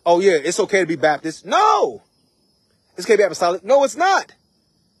 Oh, yeah, it's okay to be Baptist. No! It's okay to be apostolic. No, it's not.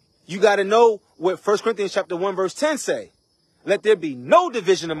 You got to know what 1 Corinthians chapter 1, verse 10 say. Let there be no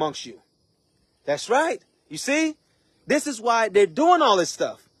division amongst you. That's right. You see? This is why they're doing all this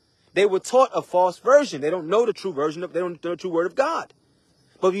stuff. They were taught a false version. They don't know the true version of, they don't know the true word of God.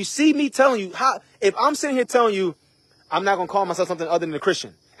 But if you see me telling you how, if I'm sitting here telling you, I'm not going to call myself something other than a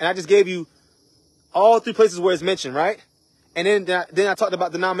Christian, and I just gave you all 3 places where it's mentioned, right? And then I talked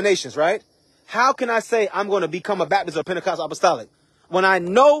about denominations, right? How can I say I'm going to become a Baptist or Pentecostal apostolic when I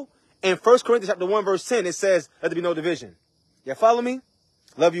know in 1 Corinthians chapter 1 verse 10 it says let there be no division? You follow me?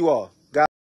 Love you all.